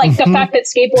know, like the fact that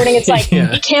skateboarding, it's like,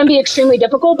 it can be extremely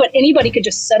difficult, but anybody could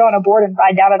just sit on a board and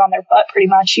ride down it on their butt pretty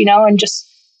much, you know, and just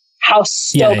how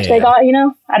stoked they got, you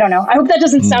know, I don't know. I hope that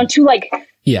doesn't sound too like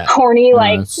corny,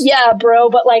 like, bro,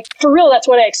 but like for real, that's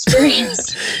what I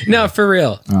experienced. No, for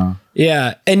real.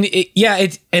 Yeah. And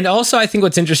and also I think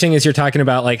what's interesting is you're talking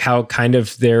about like how kind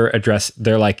of they're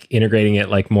like integrating it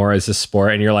like more as a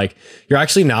sport, and you're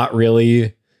actually not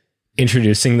really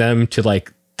introducing them to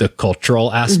like the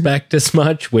cultural aspect as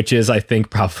much, which is I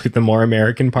think probably the more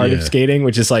American part of skating,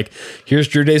 which is like, here's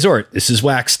Drew Desort, this is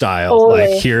wax style,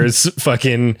 like here's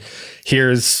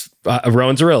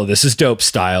Rowan Zarilla, this is dope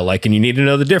style, like, and you need to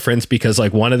know the difference because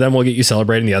like one of them will get you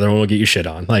celebrated and the other one will get you shit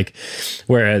on, like,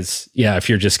 whereas if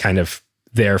you're just kind of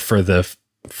there for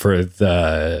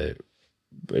the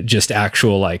just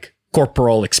actual like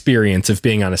corporal experience of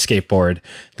being on a skateboard,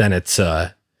 then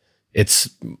it's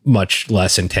much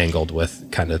less entangled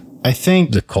with kind of, I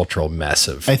think, the cultural mess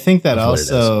of. I think that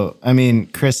also, I mean,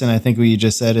 Kristen, I think what you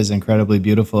just said is incredibly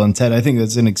beautiful. And Ted, I think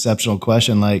that's an exceptional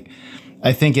question. Like,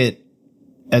 I think it,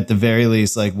 at the very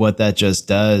least, like what that just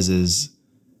does is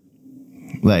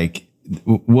like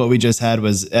what we just had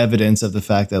was evidence of the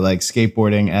fact that like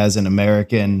skateboarding as an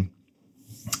American,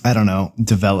 I don't know,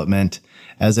 development,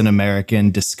 as an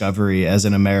American discovery, as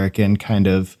an American kind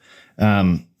of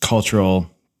cultural,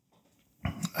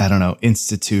 I don't know,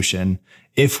 institution,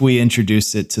 if we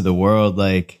introduced it to the world,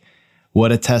 like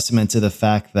what a testament to the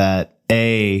fact that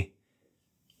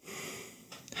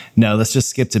let's just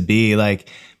skip to B, like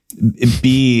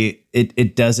B,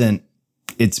 it doesn't,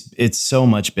 it's so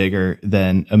much bigger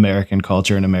than American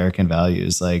culture and American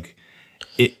values. Like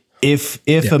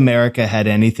if America had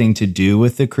anything to do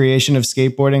with the creation of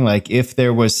skateboarding, like if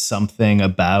there was something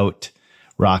about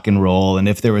rock and roll and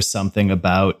if there was something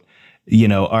about, you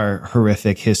know, our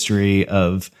horrific history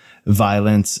of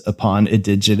violence upon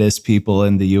indigenous people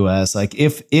in the US, like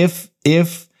if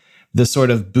the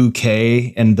sort of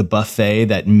bouquet and the buffet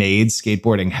that made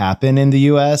skateboarding happen in the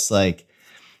US, like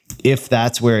if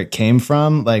that's where it came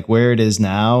from, like where it is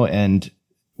now, and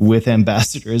with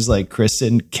ambassadors like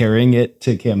Kristen carrying it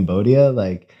to Cambodia,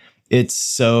 like it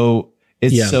so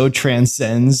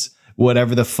transcends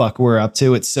whatever the fuck we're up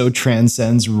to. It so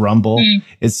transcends Rumble.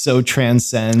 It so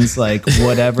transcends like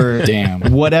whatever,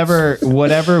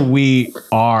 whatever we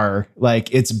are,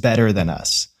 like it's better than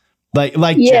us.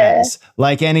 Like jazz,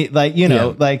 like any, like, you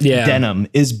know, denim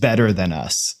is better than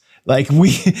us. Like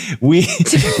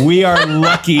we are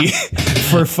lucky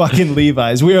for fucking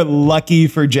Levi's. We are lucky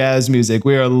for jazz music.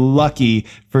 We are lucky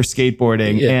for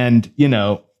skateboarding. And, you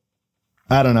know,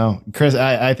 I don't know, Chris,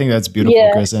 I think that's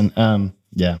beautiful, Chris. And,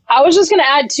 I was just going to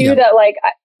add too that like,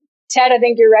 Ted, I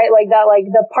think you're right. Like that, like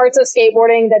the parts of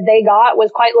skateboarding that they got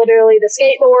was quite literally the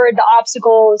skateboard, the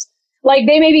obstacles, like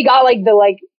they maybe got like the,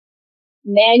 like,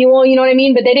 manual, you know what I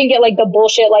mean? But they didn't get like the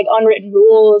bullshit, like unwritten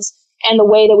rules and the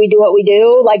way that we do what we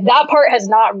do. Like that part has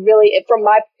not really, from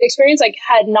my experience, like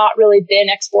had not really been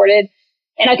exported.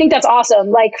 And I think that's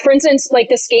awesome. Like, for instance, like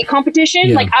the skate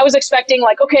competition, like I was expecting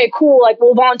like, okay, cool. Like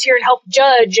we'll volunteer and help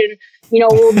judge and, you know,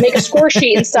 we'll make a score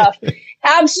sheet and stuff.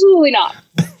 Absolutely not.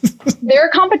 Their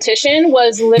competition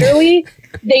was literally,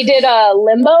 they did a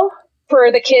limbo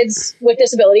for the kids with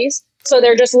disabilities. So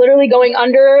they're just literally going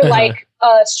under like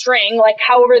a string, like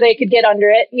however they could get under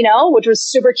it, you know, which was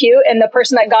super cute. And the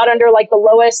person that got under like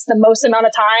the most amount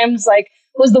of times, like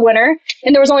was the winner.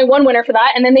 And there was only one winner for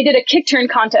that. And then they did a kick turn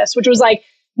contest, which was like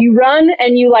you run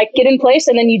and you like get in place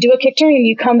and then you do a kick turn and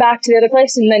you come back to the other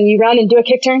place and then you run and do a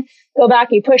kick turn, go back,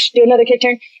 you push, do another kick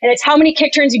turn. And it's how many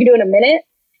kick turns you can do in a minute.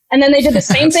 And then they did the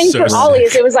same thing for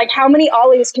ollies. It was like, how many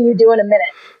ollies can you do in a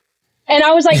minute? And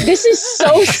I was like, this is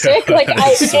so sick. Like,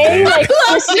 this is like, I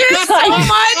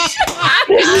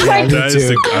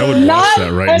would watch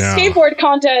that right now. A skateboard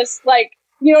contest, like,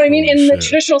 you know what I mean? In the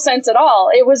traditional sense at all.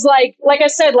 It was like I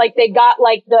said, like they got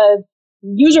like the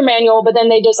user manual, but then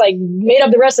they just like made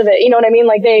up the rest of it. You know what I mean?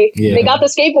 Like they got the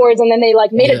skateboards and then they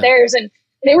like made it theirs, and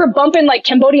they were bumping like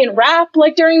Cambodian rap,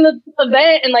 like during the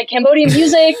event, and like Cambodian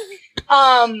music.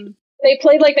 They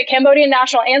played like the Cambodian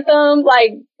national anthem.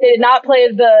 Like they did not play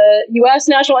the U.S.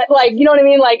 national, like, you know what I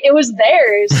mean? Like it was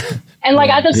theirs. And like,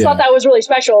 I just thought that was really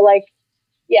special. Like,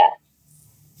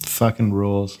 fucking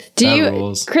rules.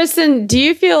 Kristen, do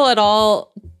you feel at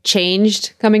all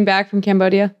changed coming back from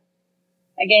Cambodia?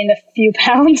 I gained a few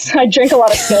pounds. I drink a lot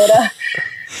of soda.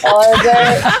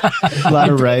 A lot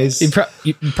of rice.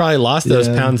 You probably lost those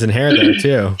pounds in hair there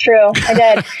too. True, I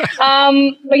did.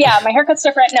 But yeah, my haircut's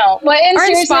different. No, but in Or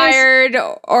seriousness, inspired,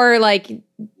 or like,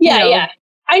 yeah.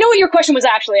 I know what your question was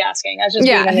actually asking. I was just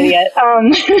being an idiot.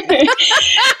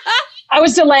 I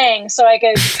was delaying so I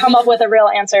could come up with a real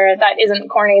answer that isn't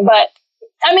corny. But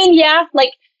I mean, yeah,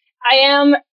 like I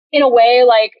am in a way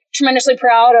like tremendously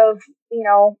proud of,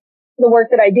 the work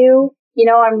that I do.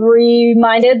 I'm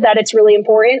reminded that it's really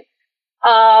important.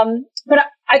 But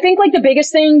I think like the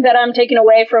biggest thing that I'm taking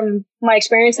away from my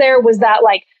experience there was that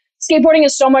like skateboarding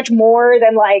is so much more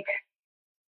than like,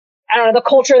 I don't know, the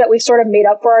culture that we've sort of made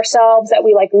up for ourselves, that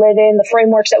we like live in, the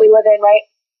frameworks that we live in, right?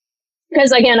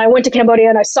 Because again, I went to Cambodia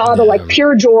and I saw the like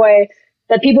pure joy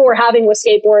that people were having with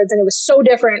skateboards. And it was so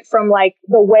different from like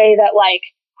the way that like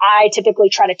I typically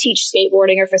try to teach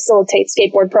skateboarding or facilitate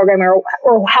skateboard programming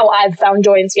or how I've found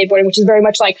joy in skateboarding, which is very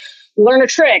much like learn a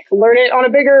trick, learn it on a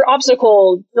bigger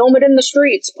obstacle, film it in the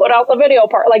streets, put out the video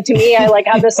part. Like to me, I like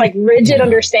have this like rigid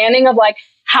understanding of like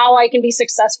how I can be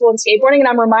successful in skateboarding. And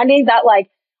I'm reminded that like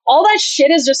all that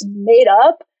shit is just made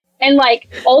up. And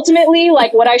like, ultimately,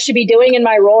 like what I should be doing in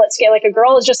my role at Skate Like a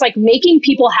Girl is just like making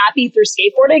people happy through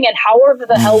skateboarding, and however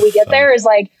the hell we get there is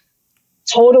like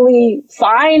totally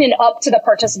fine and up to the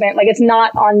participant. Like it's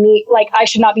not on me. Like I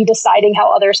should not be deciding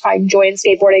how others find joy in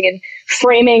skateboarding and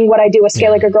framing what I do with Skate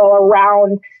Like a Girl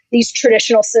around these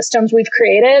traditional systems we've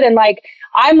created. And like,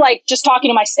 I'm like just talking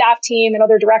to my staff team and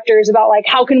other directors about like,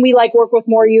 how can we like work with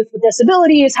more youth with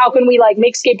disabilities? How can we like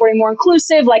make skateboarding more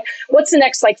inclusive? Like what's the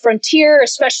next like frontier,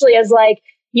 especially as like,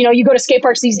 you go to skate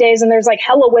parks these days and there's like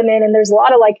hella women and there's a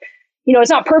lot of like, it's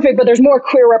not perfect, but there's more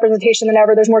queer representation than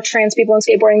ever. There's more trans people in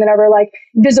skateboarding than ever, like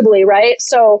visibly. Right.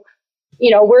 So,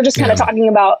 we're just kind of talking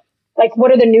about like,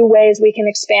 what are the new ways we can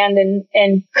expand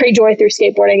and create joy through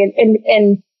skateboarding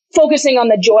and focusing on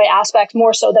the joy aspect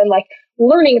more so than like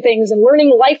learning things and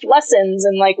learning life lessons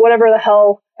and like whatever the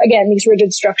hell, again, these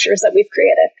rigid structures that we've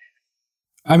created.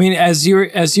 I mean, as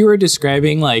you were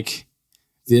describing like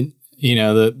the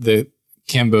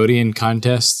Cambodian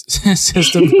contest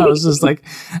system, I was just like,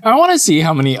 I want to see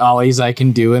how many ollies I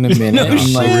can do in a minute.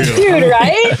 And like, dude,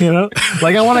 right?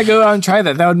 Like I want to go out and try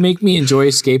that. That would make me enjoy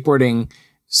skateboarding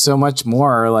so much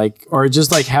more. Like, or just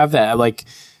like have that like.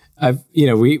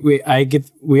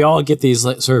 We all get these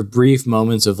like, sort of brief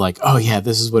moments of like, oh yeah,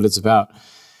 this is what it's about.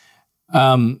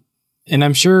 And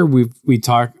I'm sure we've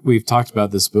talked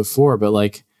about this before, but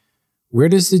like, where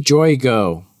does the joy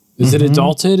go? Is it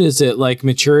adulthood? Is it like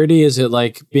maturity? Is it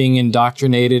like being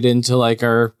indoctrinated into like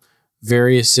our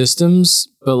various systems?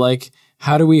 But like,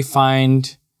 how do we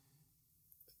find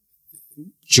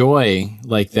joy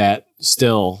like that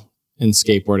still in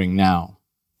skateboarding now?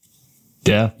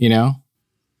 Yeah.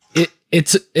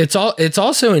 It's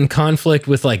also in conflict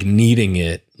with like needing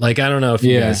it. Like, I don't know if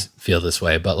you guys feel this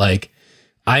way, but like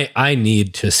I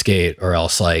need to skate or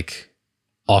else like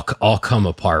I'll come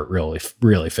apart really,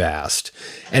 really fast.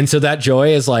 And so that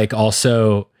joy is like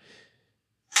also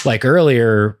like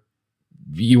earlier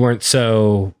you weren't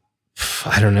so,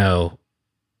 I don't know,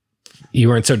 you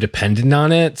weren't so dependent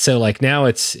on it. So like now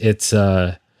it's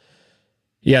the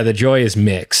joy is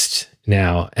mixed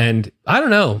now. And I don't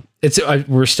know.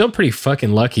 We're still pretty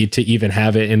fucking lucky to even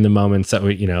have it in the moments that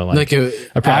we, like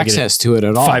access to it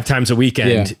at all 5 times a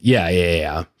weekend.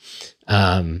 Yeah.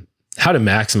 How to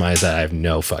maximize that, I have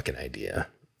no fucking idea.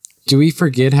 Do we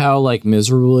forget how like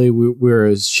miserably we were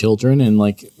as children and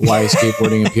like why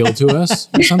skateboarding appealed to us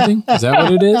or something? Is that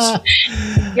what it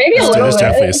is? Maybe a little There's bit.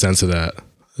 definitely a sense of that.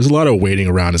 There's a lot of waiting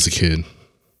around as a kid.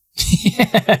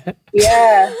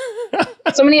 Yeah.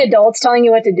 So many adults telling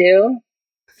you what to do.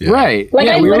 Yeah. Right.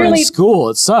 Like we were in school.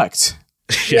 It sucked.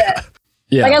 Yeah.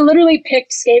 Like I literally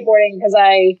picked skateboarding because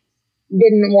I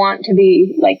didn't want to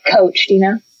be like coached,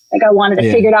 like I wanted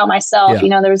to figure it out myself.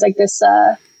 There was like this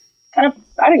kind of,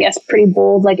 I guess, pretty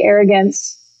bold like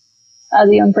arrogance as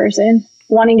a young person,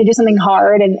 wanting to do something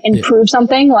hard and prove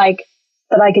something like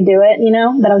that I could do it,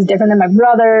 that I was different than my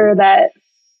brother, that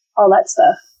all that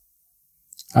stuff.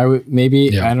 I would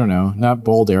maybe, I don't know, not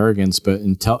bold arrogance, but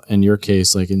in your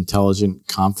case, like intelligent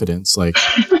confidence, like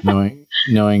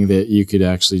knowing that you could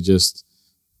actually just,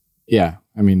 I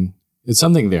mean, it's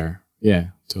something there. Yeah,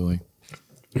 totally.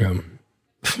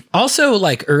 Also,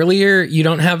 like earlier, you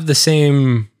don't have the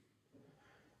same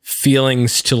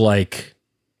feelings to like,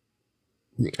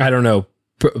 I don't know,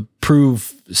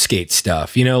 prove skate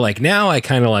stuff, like now I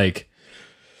kind of like,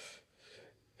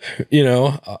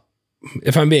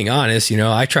 if I'm being honest,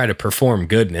 I try to perform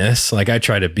goodness. Like I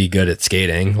try to be good at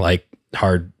skating. Like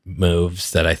hard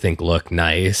moves that I think look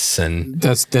nice. And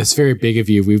That's very big of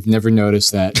you. We've never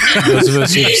noticed that. Those of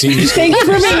us who've seen you. Thank you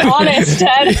for being honest,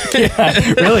 Ted.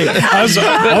 Yeah, really. I was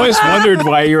always wondered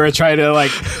why you were trying to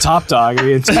like top dog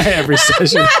the entire every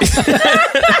session.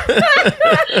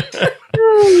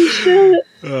 Oh shit!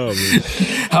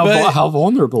 Oh, man. How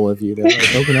vulnerable of you to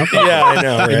like, open up. yeah, I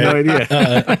know, I had no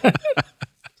idea.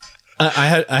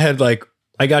 I had like,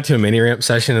 I got to a mini ramp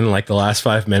session in like the last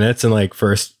 5 minutes, and like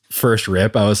first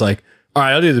rip, I was like, all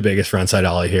right, I'll do the biggest frontside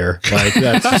ollie here. Like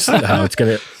that's just how it's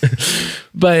gonna.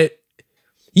 But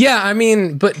yeah, I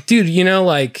mean, but dude, you know,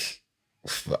 like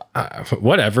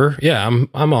whatever. Yeah,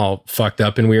 I'm all fucked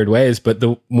up in weird ways, but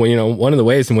one of the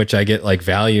ways in which I get like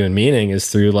value and meaning is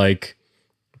through like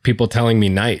people telling me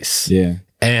nice. Yeah,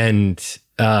 and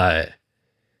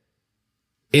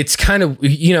it's kind of,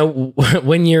 you know,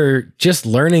 when you're just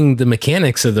learning the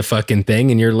mechanics of the fucking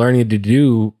thing and you're learning to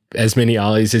do as many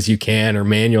ollies as you can or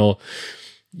manual,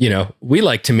 you know, we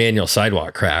like to manual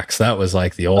sidewalk cracks. That was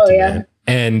like the ultimate. yeah.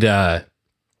 And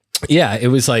yeah, it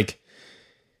was like,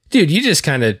 dude, you just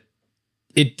kind of,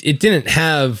 it didn't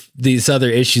have these other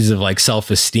issues of like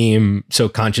self-esteem so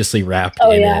consciously wrapped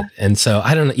in it. And so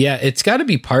I don't know. Yeah, it's got to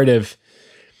be part of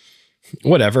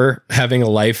whatever, having a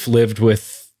life lived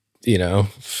with, you know,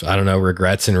 I don't know,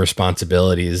 regrets and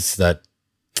responsibilities that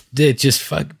it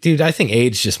just dude, I think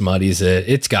age just muddies it.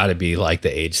 It's got to be like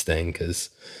the age thing. Cause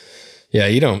yeah,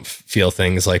 you don't feel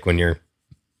things like when you're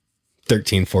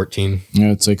 13, 14. You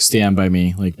know, it's like Stand By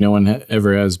Me. Like no one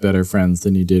ever has better friends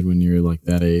than you did when you were like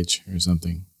that age or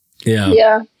something. Yeah.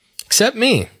 Yeah. Except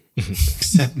me.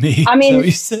 Except me. I mean-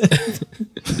 Is that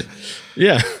what you said?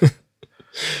 Yeah.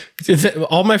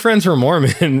 All my friends were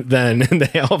Mormon then, and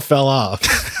they all fell off.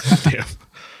 Damn.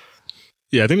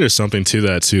 Yeah, I think there's something to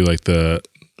that too. Like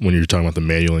when you're talking about the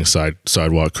manualing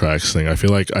sidewalk cracks thing, I feel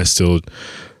like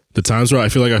the times where I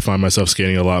feel like I find myself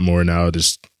skating a lot more now,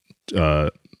 just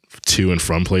to and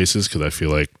from places, because I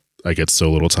feel like I get so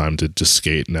little time to just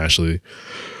skate and actually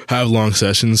have long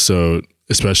sessions. So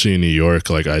especially in New York,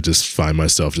 like I just find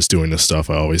myself just doing the stuff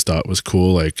I always thought was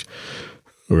cool, like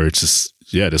where it's just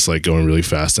like going really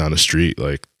fast down the street.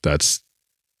 Like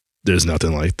there's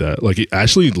nothing like that. Like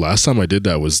actually last time I did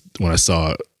that was when I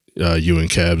saw you and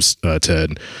Kebs,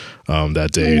 Ted,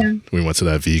 that day. Yeah. We went to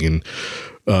that vegan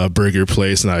burger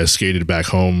place, and I skated back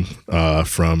home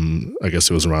from, I guess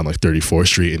it was around like 34th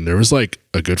Street, and there was like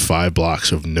a good 5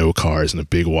 blocks of no cars and a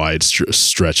big wide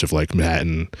stretch of like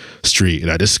Manhattan Street,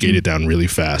 and I just skated down really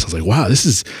fast. I was like, wow, this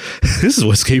is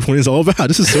what skateboarding is all about.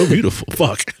 This is so beautiful.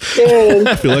 Fuck. Dude.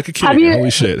 I feel like a kid again. Holy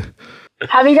shit.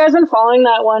 Have you guys been following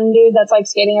that one dude that's like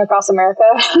skating across America?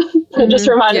 It just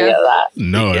reminded me of that.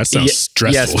 No, that sounds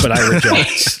stressful. Yes, but I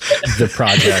reject the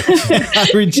project. I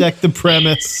reject the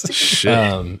premise.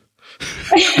 Shit.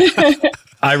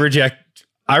 I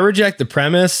reject the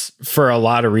premise for a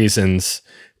lot of reasons.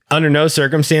 Under no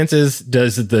circumstances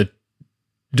does the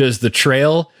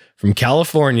trail from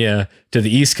California to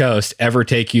the East Coast ever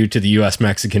take you to the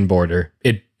US-Mexican border.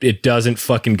 It doesn't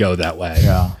fucking go that way.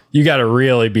 Yeah. You got to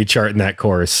really be charting that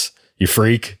course, you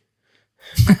freak.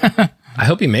 I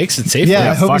hope he makes it safely. Yeah,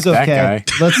 I hope he's fuck that okay.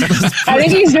 Let's I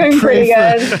think he's doing pretty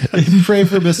good. pray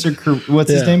for Mr.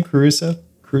 What's his name? Caruso?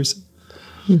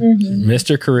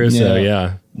 Mr. Caruso,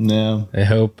 yeah. No. I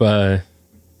hope the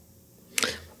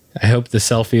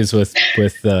selfies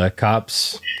with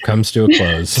cops comes to a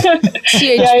close.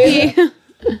 CHP.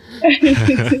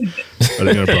 Are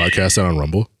they going to broadcast that on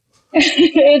Rumble?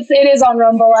 It is on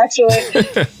Rumble, actually.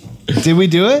 Did we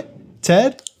do it,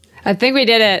 Ted? I think we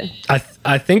did it.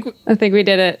 I think we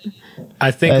did it.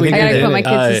 I think we think I did gotta it. put my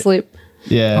kids to sleep.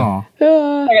 Yeah.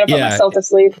 Oh, I gotta put Yeah. myself to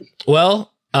sleep.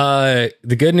 Well,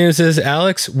 the good news is,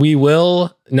 Alex, we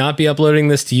will not be uploading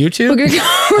this to YouTube. We're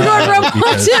going Rumble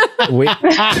because too. we-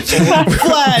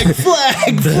 Flag.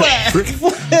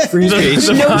 free speech.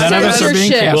 No None of us are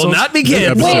being censorship. canceled. will not be The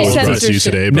canceled. episode was brought to you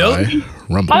censorship. today Nope.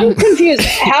 by Rumble. I'm confused.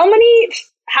 How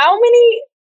many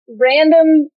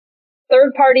random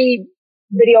third-party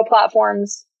video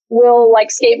platforms will like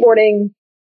skateboarding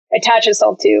attach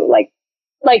itself to? Like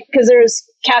because there's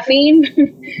caffeine,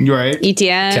 Right.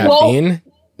 ETN. Caffeine.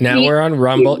 Now E- we're on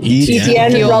Rumble.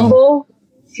 ETN, Fuel. Rumble,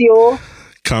 Fuel.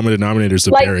 Common denominators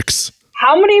of Like- barracks.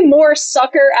 How many more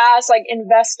sucker ass like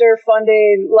investor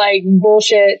funded like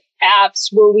bullshit apps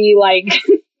will we like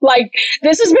like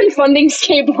this has been funding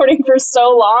skateboarding for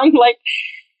so long, like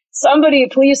somebody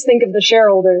please think of the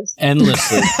shareholders.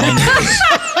 Endlessly.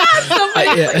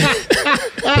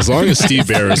 As long as Steve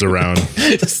Bear is around,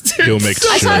 he'll make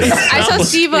I sure. saw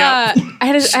Steve. I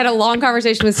had a long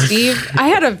conversation with Steve. I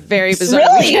had a very bizarre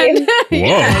Really? weekend.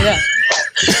 Whoa.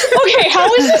 Okay,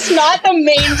 how is this not the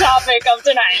main topic of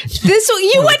tonight?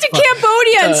 You went to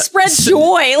Cambodia and spread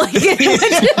joy. Like, you went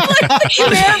to, like, the Khmer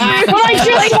Rouge. But I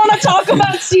just want to talk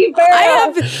about Steve Barrow. I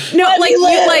have no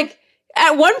like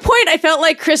at one point I felt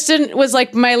like Kristen was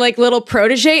like my like little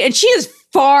protege, and she is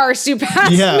far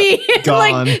surpassed me in,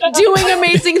 like doing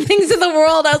amazing things in the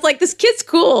world. I was like, this kid's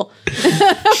cool.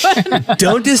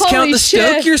 Don't discount the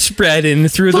stoke you're spreading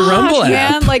through the Rumble app.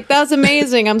 Man, like that's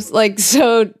amazing. I'm like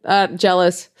so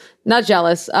jealous. Not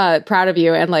jealous, proud of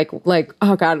you, and like,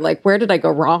 oh god, like where did I go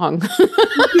wrong? Come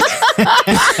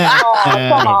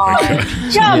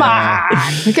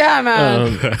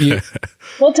on.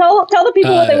 Well, tell the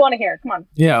people what they want to hear. Come on.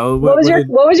 Yeah. What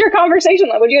was your conversation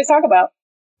like? What did you guys talk about?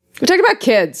 We talked about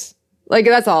kids. Like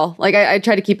that's all. Like I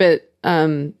try to keep it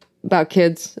about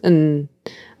kids, and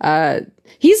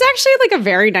he's actually like a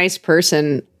very nice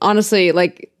person. Honestly,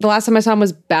 like the last time I saw him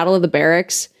was Battle of the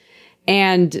Barracks,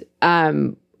 and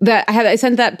I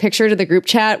sent that picture to the group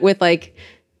chat with like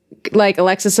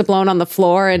Alexis Sablone on the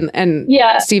floor and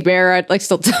Steve Barrett like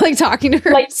still like talking to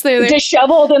her, like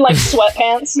disheveled in like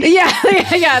sweatpants.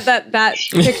 yeah, that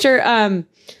picture.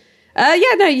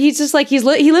 No, he's just like he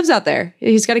lives out there.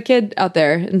 He's got a kid out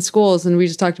there in schools, and we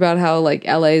just talked about how like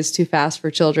LA is too fast for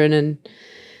children, and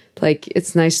like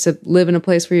it's nice to live in a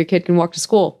place where your kid can walk to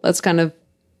school. That's kind of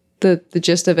the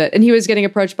gist of it. And he was getting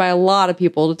approached by a lot of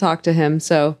people to talk to him,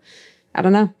 so I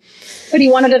don't know. But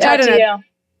he wanted to talk to you.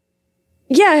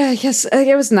 Yeah, yes,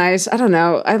 it was nice. I don't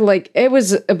know. It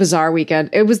was a bizarre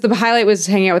weekend. The highlight was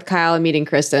hanging out with Kyle and meeting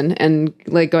Kristen and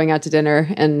like going out to dinner,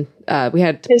 and we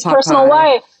had his personal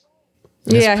life.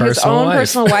 Yeah, his own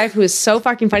personal wife, who is so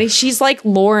fucking funny. She's like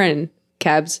Lauren,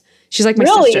 Kebs. She's like my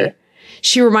sister.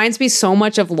 She reminds me so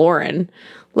much of Lauren.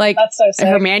 Like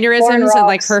her mannerisms and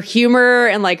like her humor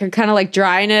and like her kind of like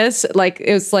dryness. Like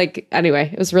it was like, anyway,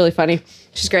 it was really funny.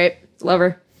 She's great. Love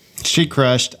her. She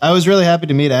crushed. I was really happy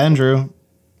to meet Andrew.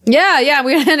 Yeah.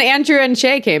 We had Andrew and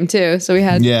Shay came too. So we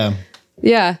had Yeah.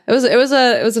 It was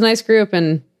a nice group,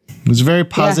 and it was a very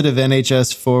positive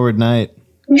NHS forward night.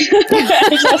 Did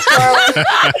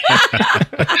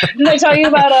I tell you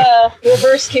about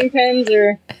reverse kingpins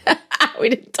or? We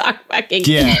didn't talk about kingpins.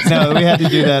 Yeah, no, we had to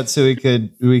do that so we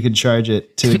could charge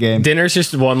it to the game. Dinner's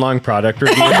just one long product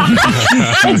review.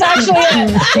 It's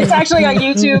actually on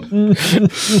YouTube.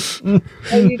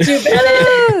 A YouTube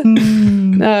edit.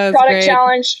 Product great.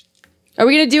 challenge. Are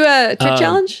we gonna do a trick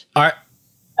challenge? All right.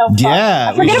 Oh,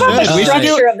 yeah, I forget about the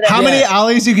structure of this. How many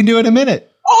ollies you can do in a minute?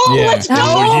 Oh, let's go!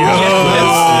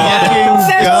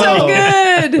 That's so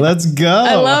good. Let's go.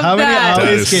 I love How many that.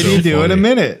 ollies can you do in a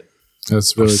minute?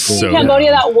 That's really cool. In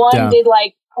Cambodia, that one did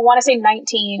like, I want to say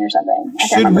 19 or something.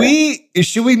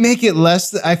 Should we make it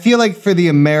less? I feel like for the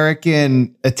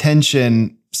American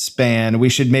attention span, we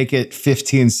should make it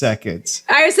 15 seconds.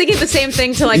 I was thinking the same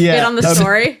thing to like get on the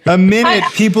story. A minute,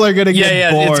 people are going to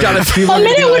get bored. A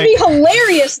minute would be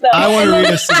hilarious, though. I want to read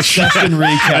a Succession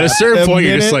recap. At a certain point,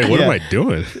 you're just like, what am I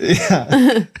doing?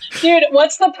 Yeah. Dude,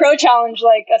 what's the pro challenge?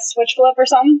 Like a switch flip or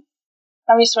something?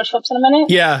 How many switch flips in a minute?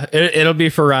 Yeah, it'll be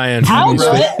for Ryan. I'll do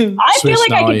it. I feel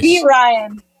like I could beat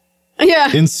Ryan.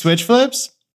 Yeah. In switch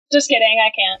flips? Just kidding, I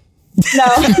can't. No.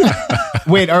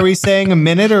 Wait, are we saying a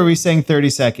minute or are we saying 30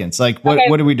 seconds? Like, what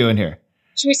are we doing here?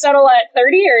 Should we settle at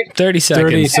 30 or 30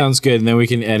 seconds? 30 sounds good, and then we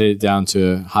can edit it down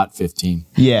to a hot 15.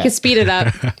 Yeah. You can speed it up.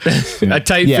 A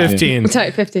tight 15. A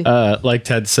tight 15. Like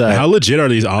Ted said. How legit are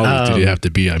these ollies? Do you have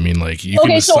to be? I mean, like you can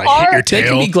just like hit your They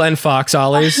tail. can be Glenn Fox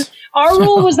ollies. Our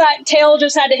rule was that tail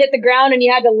just had to hit the ground and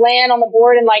you had to land on the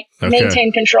board and like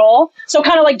maintain control. So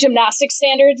kind of like gymnastic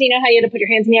standards, you know how you had to put your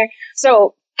hands in the air.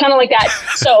 So kind of like that.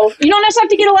 So you don't necessarily have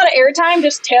to get a lot of airtime.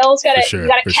 Just tails got to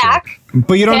cack. Sure.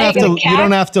 But you don't have to. You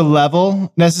don't have to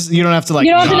level. You don't have to like.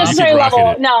 You don't have to necessarily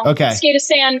level. No. Okay. Skate to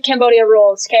stand Cambodia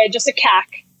rules. Okay, just a cack.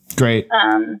 Great.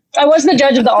 I was the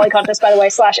judge of the Ollie contest, by the way,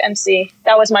 /MC.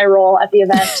 That was my role at the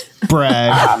event.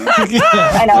 Brag.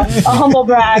 I know, a humble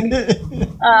brag.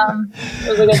 It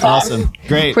was a good time. Awesome.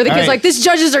 Great. Where the kids like, these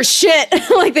judges are shit,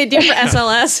 like they do for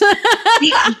SLS.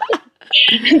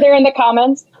 They're in the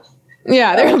comments.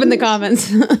 Yeah, they're up in the comments.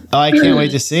 Oh, I can't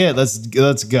wait to see it.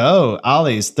 Let's go.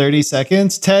 Ollie's 30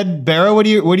 seconds. Ted Barrow, what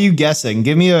are you guessing?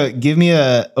 Give me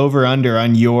a over under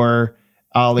on your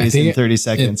ollies in 30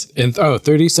 seconds.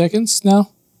 30 seconds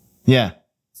now? Yeah.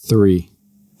 3.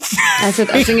 I was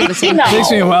thinking the same. Takes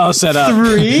me a while to set up.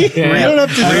 3? Yeah. You don't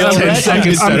have to do 10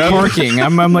 seconds set I'm up. corking.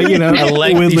 I'm like, a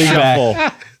lengthy shuffle.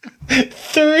 back.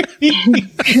 3.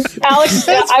 Alex,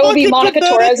 I will be Monica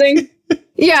Torresing.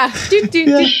 Yeah.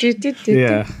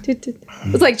 Yeah.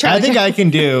 It's like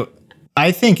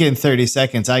I think in 30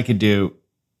 seconds I could do.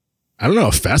 I don't know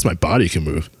how fast my body can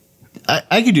move.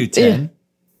 I could do 10.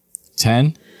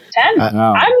 10? 10.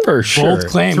 I'm For sure. Bold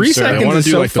claims, 3 sir. I seconds I want is to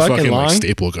do so like the fucking fucking long. like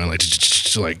staple gun, like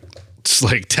just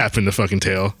like tapping the fucking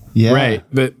tail. Yeah. Right.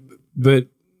 But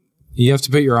you have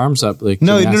to put your arms up. Like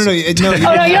No. gymnastics. Oh,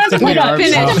 no, you don't have to put up.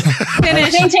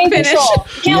 Finish. Maintain control.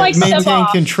 You can't like step maintain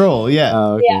off. control. Yeah.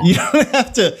 Oh, okay. Yeah. You don't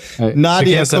have to. Right.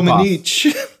 Nadia So you can't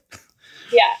Comaneci.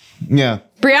 Yeah. Yeah.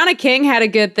 Brianna King had a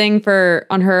good thing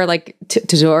on her like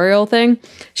tutorial thing.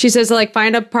 She says like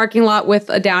find a parking lot with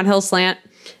a downhill slant,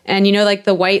 and like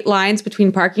the white lines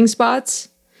between parking spots.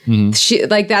 She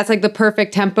like that's like the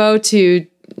perfect tempo to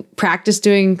practice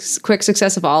doing quick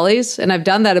successive ollies, and I've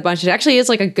done that a bunch. It actually is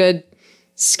like a good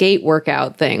skate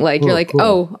workout thing. Like you're like,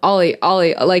 oh, ollie,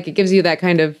 like it gives you that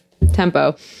kind of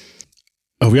tempo.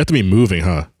 Oh, we have to be moving,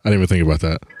 huh? I didn't even think about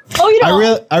that. Oh, you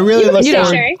don't. I really look forward.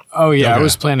 Stationary. Oh yeah, Okay. I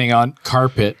was planning on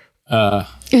carpet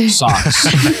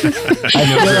socks.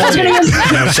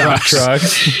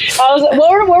 Trucks.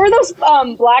 What were those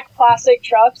black plastic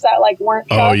trucks that like weren't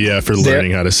trucks? Oh yeah, for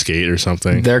learning how to skate or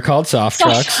something. They're called soft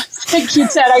trucks. Like Keith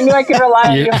said, I knew I could rely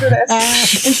on you for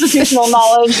this institutional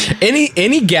knowledge.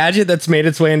 Any gadget that's made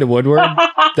its way into woodwork,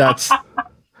 that's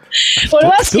What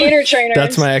about skater trainers?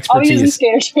 That's my I'll be using expertise.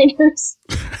 skater trainers.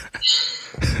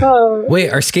 Oh. Wait,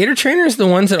 are skater trainers the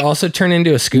ones that also turn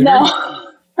into a scooter? No.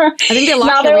 I think they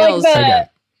lock No, your they're wheels. like Okay.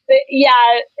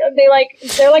 they're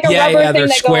like a rubber they're thing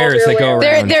that squares goes that go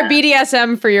everywhere. around. They're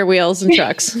BDSM for your wheels and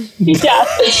trucks. Yeah.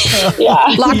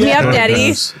 Yeah. Lock me up,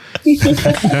 daddy.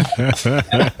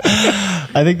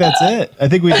 I think that's it. I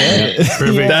think we did it.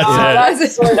 Perfect. That's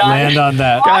it. We're done. Land on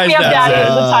that. Lock Guys, me up, that's daddy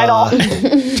is the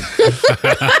title.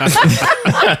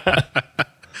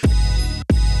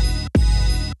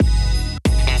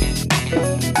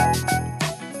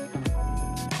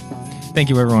 Thank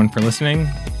you, everyone, for listening.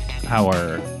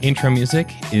 Our intro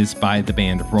music is by the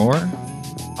band Roar.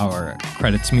 Our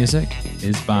credits music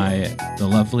is by the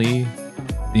lovely,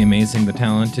 the amazing, the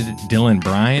talented Dylan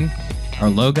Bryan. Our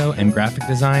logo and graphic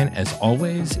design, as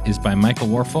always, is by Michael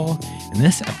Warfel. And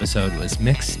this episode was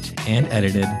mixed and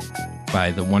edited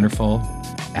by the wonderful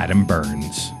Adam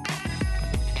Burns.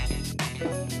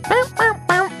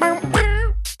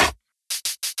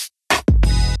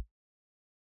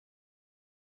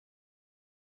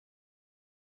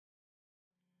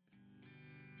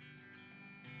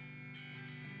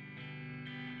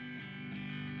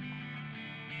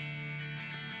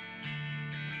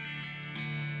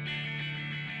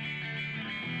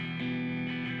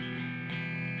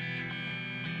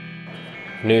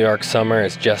 New York summer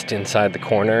is just inside the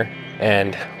corner,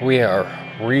 and we are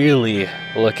really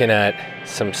looking at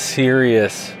some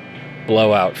serious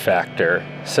blowout factor.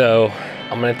 So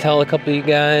I'm gonna tell a couple of you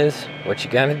guys what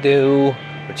you gotta do,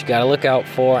 what you gotta look out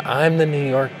for. I'm the New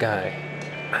York guy.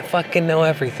 I fucking know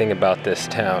everything about this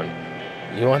town.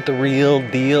 You want the real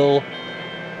deal?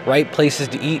 Right places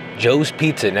to eat? Joe's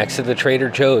Pizza next to the Trader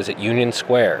Joe's at Union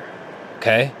Square.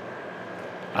 Okay?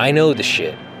 I know the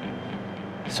shit.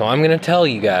 So I'm gonna tell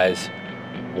you guys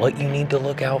what you need to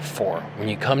look out for when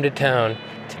you come to town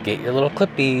to get your little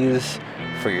clippies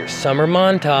for your summer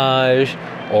montage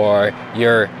or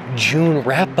your June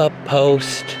wrap-up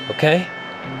post, okay?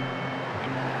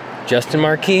 Justin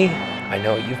Marquis, I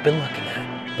know what you've been looking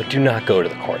at, but do not go to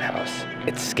the courthouse.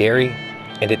 It's scary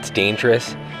and it's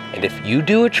dangerous, and if you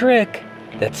do a trick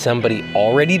that somebody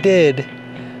already did,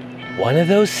 one of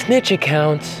those snitch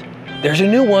accounts, there's a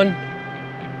new one,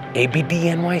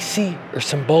 ABDNYC or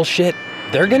some bullshit,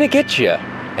 they're gonna get you,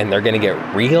 and they're gonna get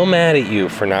real mad at you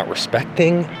for not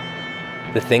respecting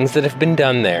the things that have been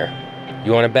done there.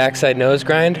 You want a backside nose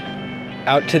grind?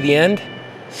 Out to the end?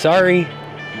 Sorry,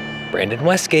 Brandon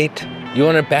Westgate. You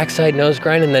want a backside nose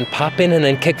grind and then pop in and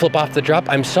then kickflip off the drop?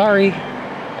 I'm sorry,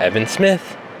 Evan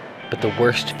Smith. But the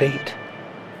worst fate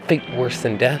worse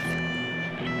than death,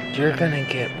 you're gonna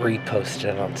get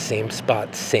reposted on same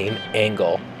spot, same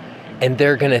angle. And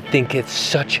they're gonna think it's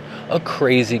such a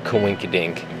crazy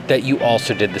coinkydink that you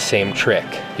also did the same trick.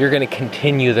 You're gonna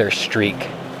continue their streak.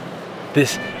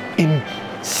 This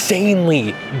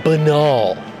insanely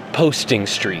banal posting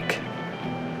streak.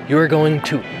 You are going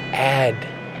to add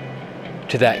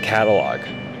to that catalog.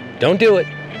 Don't do it.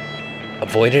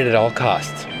 Avoid it at all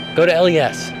costs. Go to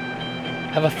LES.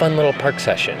 Have a fun little park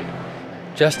session.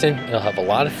 Justin, you'll have a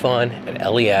lot of fun at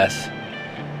LES.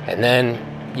 And then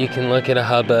you can look at a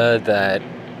hubba that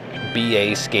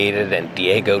BA skated and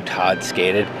Diego Todd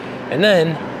skated, and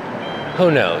then,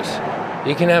 who knows,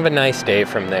 you can have a nice day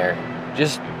from there.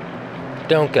 Just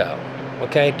don't go,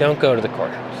 okay? Don't go to the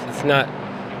courthouse.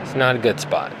 It's not a good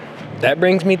spot. That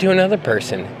brings me to another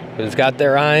person who's got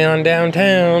their eye on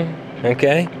downtown,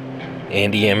 okay?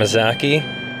 Andy Yamazaki.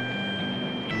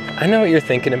 I know what you're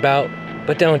thinking about,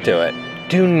 but don't do it.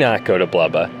 Do not go to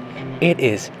Blubba. It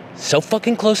is so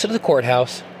fucking close to the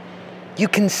courthouse. You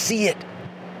can see it.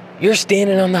 You're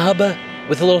standing on the hubba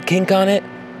with a little kink on it.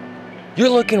 You're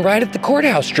looking right at the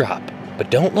courthouse drop, but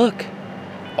don't look.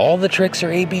 All the tricks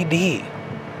are ABD.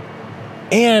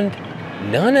 And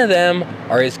none of them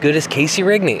are as good as Casey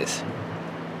Rigney's.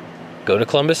 Go to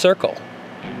Columbus Circle.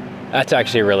 That's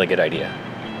actually a really good idea.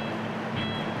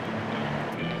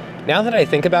 Now that I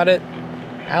think about it,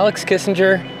 Alex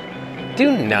Kissinger,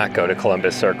 do not go to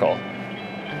Columbus Circle.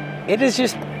 It is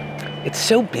just, it's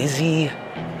so busy.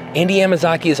 Andy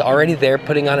Yamazaki is already there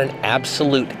putting on an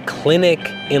absolute clinic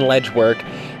in ledge work,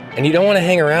 and you don't want to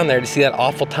hang around there to see that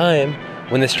awful time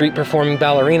when the street performing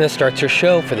ballerina starts her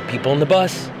show for the people in the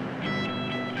bus.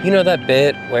 You know that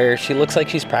bit where she looks like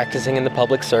she's practicing in the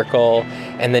public circle,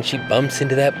 and then she bumps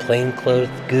into that plainclothes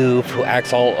goof who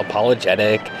acts all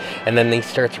apologetic, and then he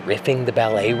starts riffing the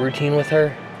ballet routine with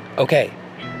her? Okay,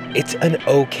 it's an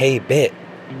okay bit.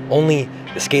 Only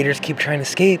the skaters keep trying to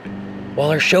skate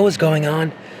while her show is going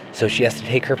on, so she has to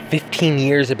take her 15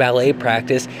 years of ballet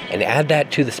practice and add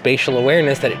that to the spatial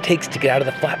awareness that it takes to get out of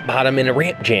the flat bottom in a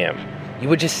ramp jam. You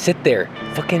would just sit there,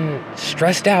 fucking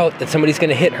stressed out that somebody's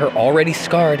gonna hit her already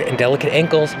scarred and delicate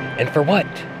ankles, and for what?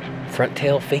 Front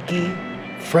tail fakie?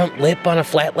 Front lip on a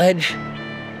flat ledge?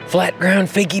 Flat ground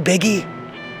fakie biggie?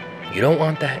 You don't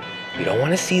want that. You don't want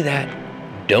to see that.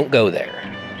 Don't go there.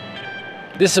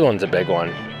 This one's a big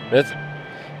one.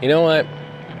 You know what?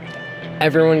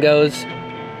 Everyone goes.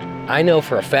 I know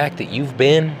for a fact that you've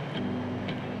been,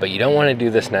 but you don't want to do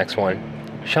this next one.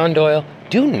 Sean Doyle,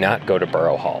 do not go to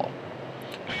Borough Hall.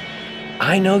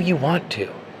 I know you want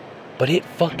to, but it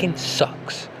fucking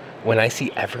sucks when I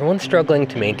see everyone struggling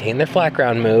to maintain their flat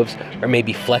ground moves or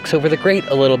maybe flex over the grate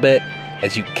a little bit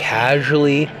as you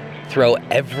casually throw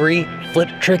every flip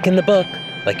trick in the book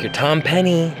like you're Tom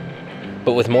Penny,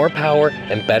 but with more power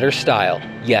and better style.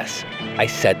 Yes, I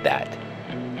said that.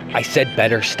 I said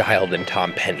better style than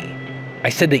Tom Penny. I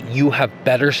said that you have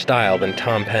better style than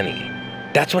Tom Penny.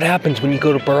 That's what happens when you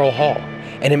go to Borough Hall.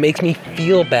 And it makes me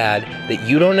feel bad that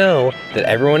you don't know that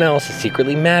everyone else is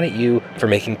secretly mad at you for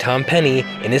making Tom Penny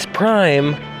in his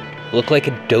prime look like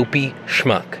a dopey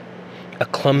schmuck. A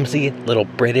clumsy little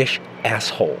British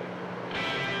asshole.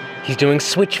 He's doing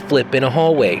switch flip in a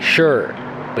hallway, sure,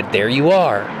 but there you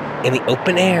are, in the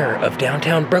open air of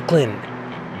downtown Brooklyn.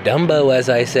 Dumbo, as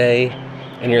I say,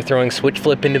 and you're throwing switch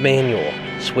flip into manual,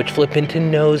 switch flip into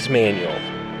nose manual.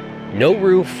 No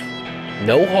roof,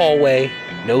 no hallway,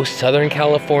 no Southern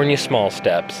California small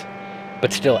steps,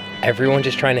 but still everyone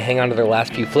just trying to hang on to their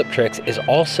last few flip tricks is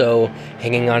also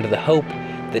hanging on to the hope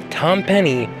that Tom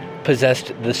Penny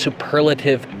possessed the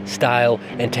superlative style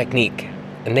and technique,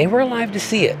 and they were alive to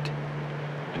see it.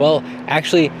 Well,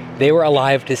 actually, they were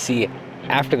alive to see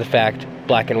after the fact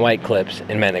black and white clips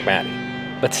in Manic Matty.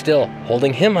 But still,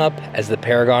 holding him up as the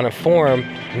paragon of form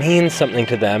means something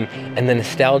to them, and the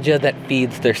nostalgia that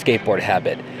feeds their skateboard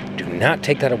habit. Do not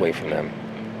take that away from them.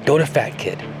 Go to Fat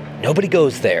Kid. Nobody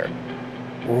goes there.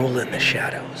 Rule in the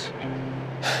shadows.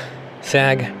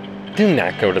 SAG, do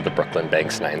not go to the Brooklyn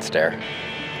Banks 9-stair.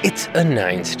 It's a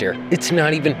 9-stair. It's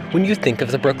not even, when you think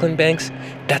of the Brooklyn Banks,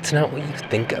 that's not what you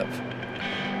think of.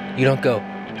 You don't go,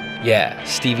 yeah,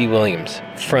 Stevie Williams,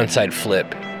 frontside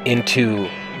flip into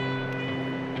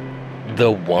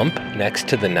the wump next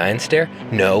to the 9-stair.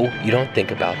 No, you don't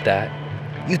think about that.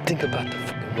 You think about the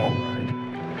fucking wall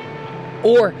ride.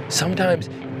 Or sometimes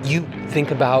you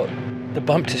think about the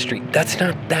bump to street. That's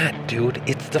not that, dude.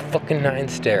 It's the fucking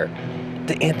 9-stair.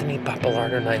 The Anthony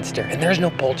Papalardo 9-stair. And there's no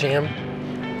pole jam.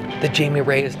 The Jamie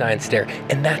Reyes 9-stair.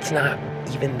 And that's not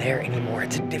even there anymore.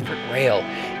 It's a different rail.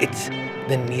 It's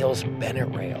the Niels Bennett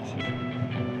rail.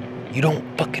 You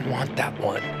don't fucking want that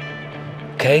one.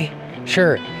 Okay?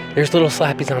 Sure, there's little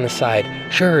slappies on the side.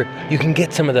 Sure, you can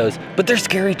get some of those, but they're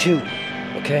scary too.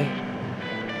 Okay?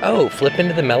 Oh, flip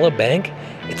into the mellow bank?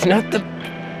 It's not the...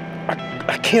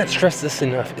 I can't stress this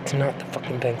enough. It's not the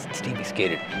fucking banks that Stevie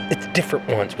skated. It's different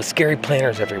ones with scary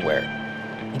planners everywhere.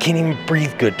 You can't even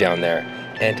breathe good down there.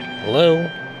 And, hello?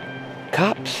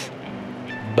 Cops?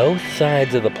 Both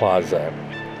sides of the plaza.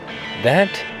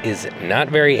 That is not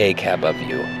very ACAB of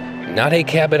you. Not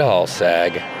ACAB at all,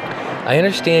 SAG. I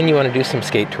understand you want to do some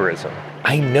skate tourism.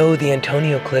 I know the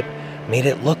Antonio clip made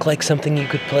it look like something you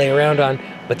could play around on,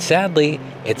 but sadly,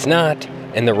 it's not,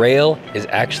 and the rail is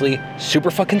actually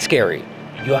super fucking scary.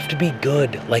 You have to be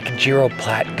good, like Giro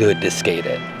Platt good, to skate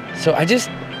it. So I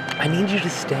need you to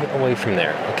stay away from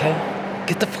there, okay?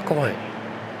 Get the fuck away.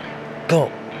 Go.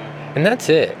 And that's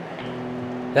it.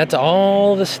 That's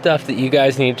all the stuff that you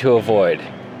guys need to avoid.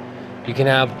 You can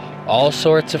have all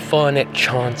sorts of fun at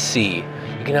Chauncey.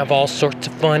 You can have all sorts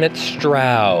of fun at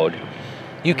Stroud.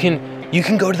 You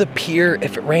can go to the pier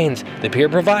if it rains. The pier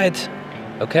provides,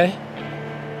 okay?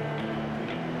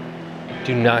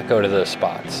 Do not go to those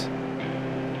spots.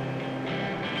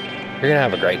 You're gonna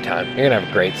have a great time. You're gonna have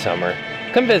a great summer.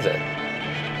 Come visit.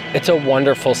 It's a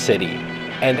wonderful city,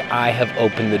 and I have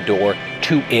opened the door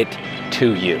to it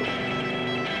to you.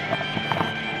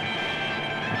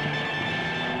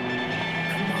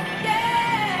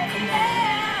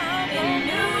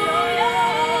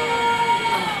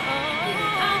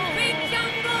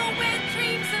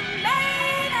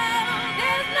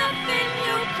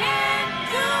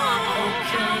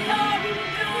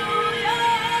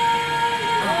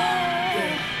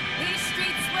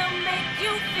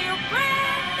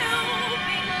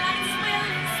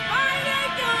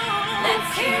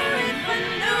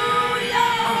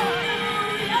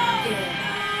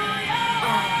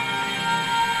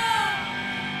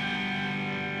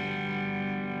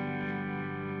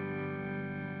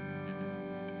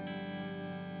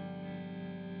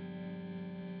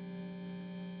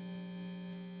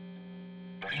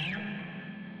 New York.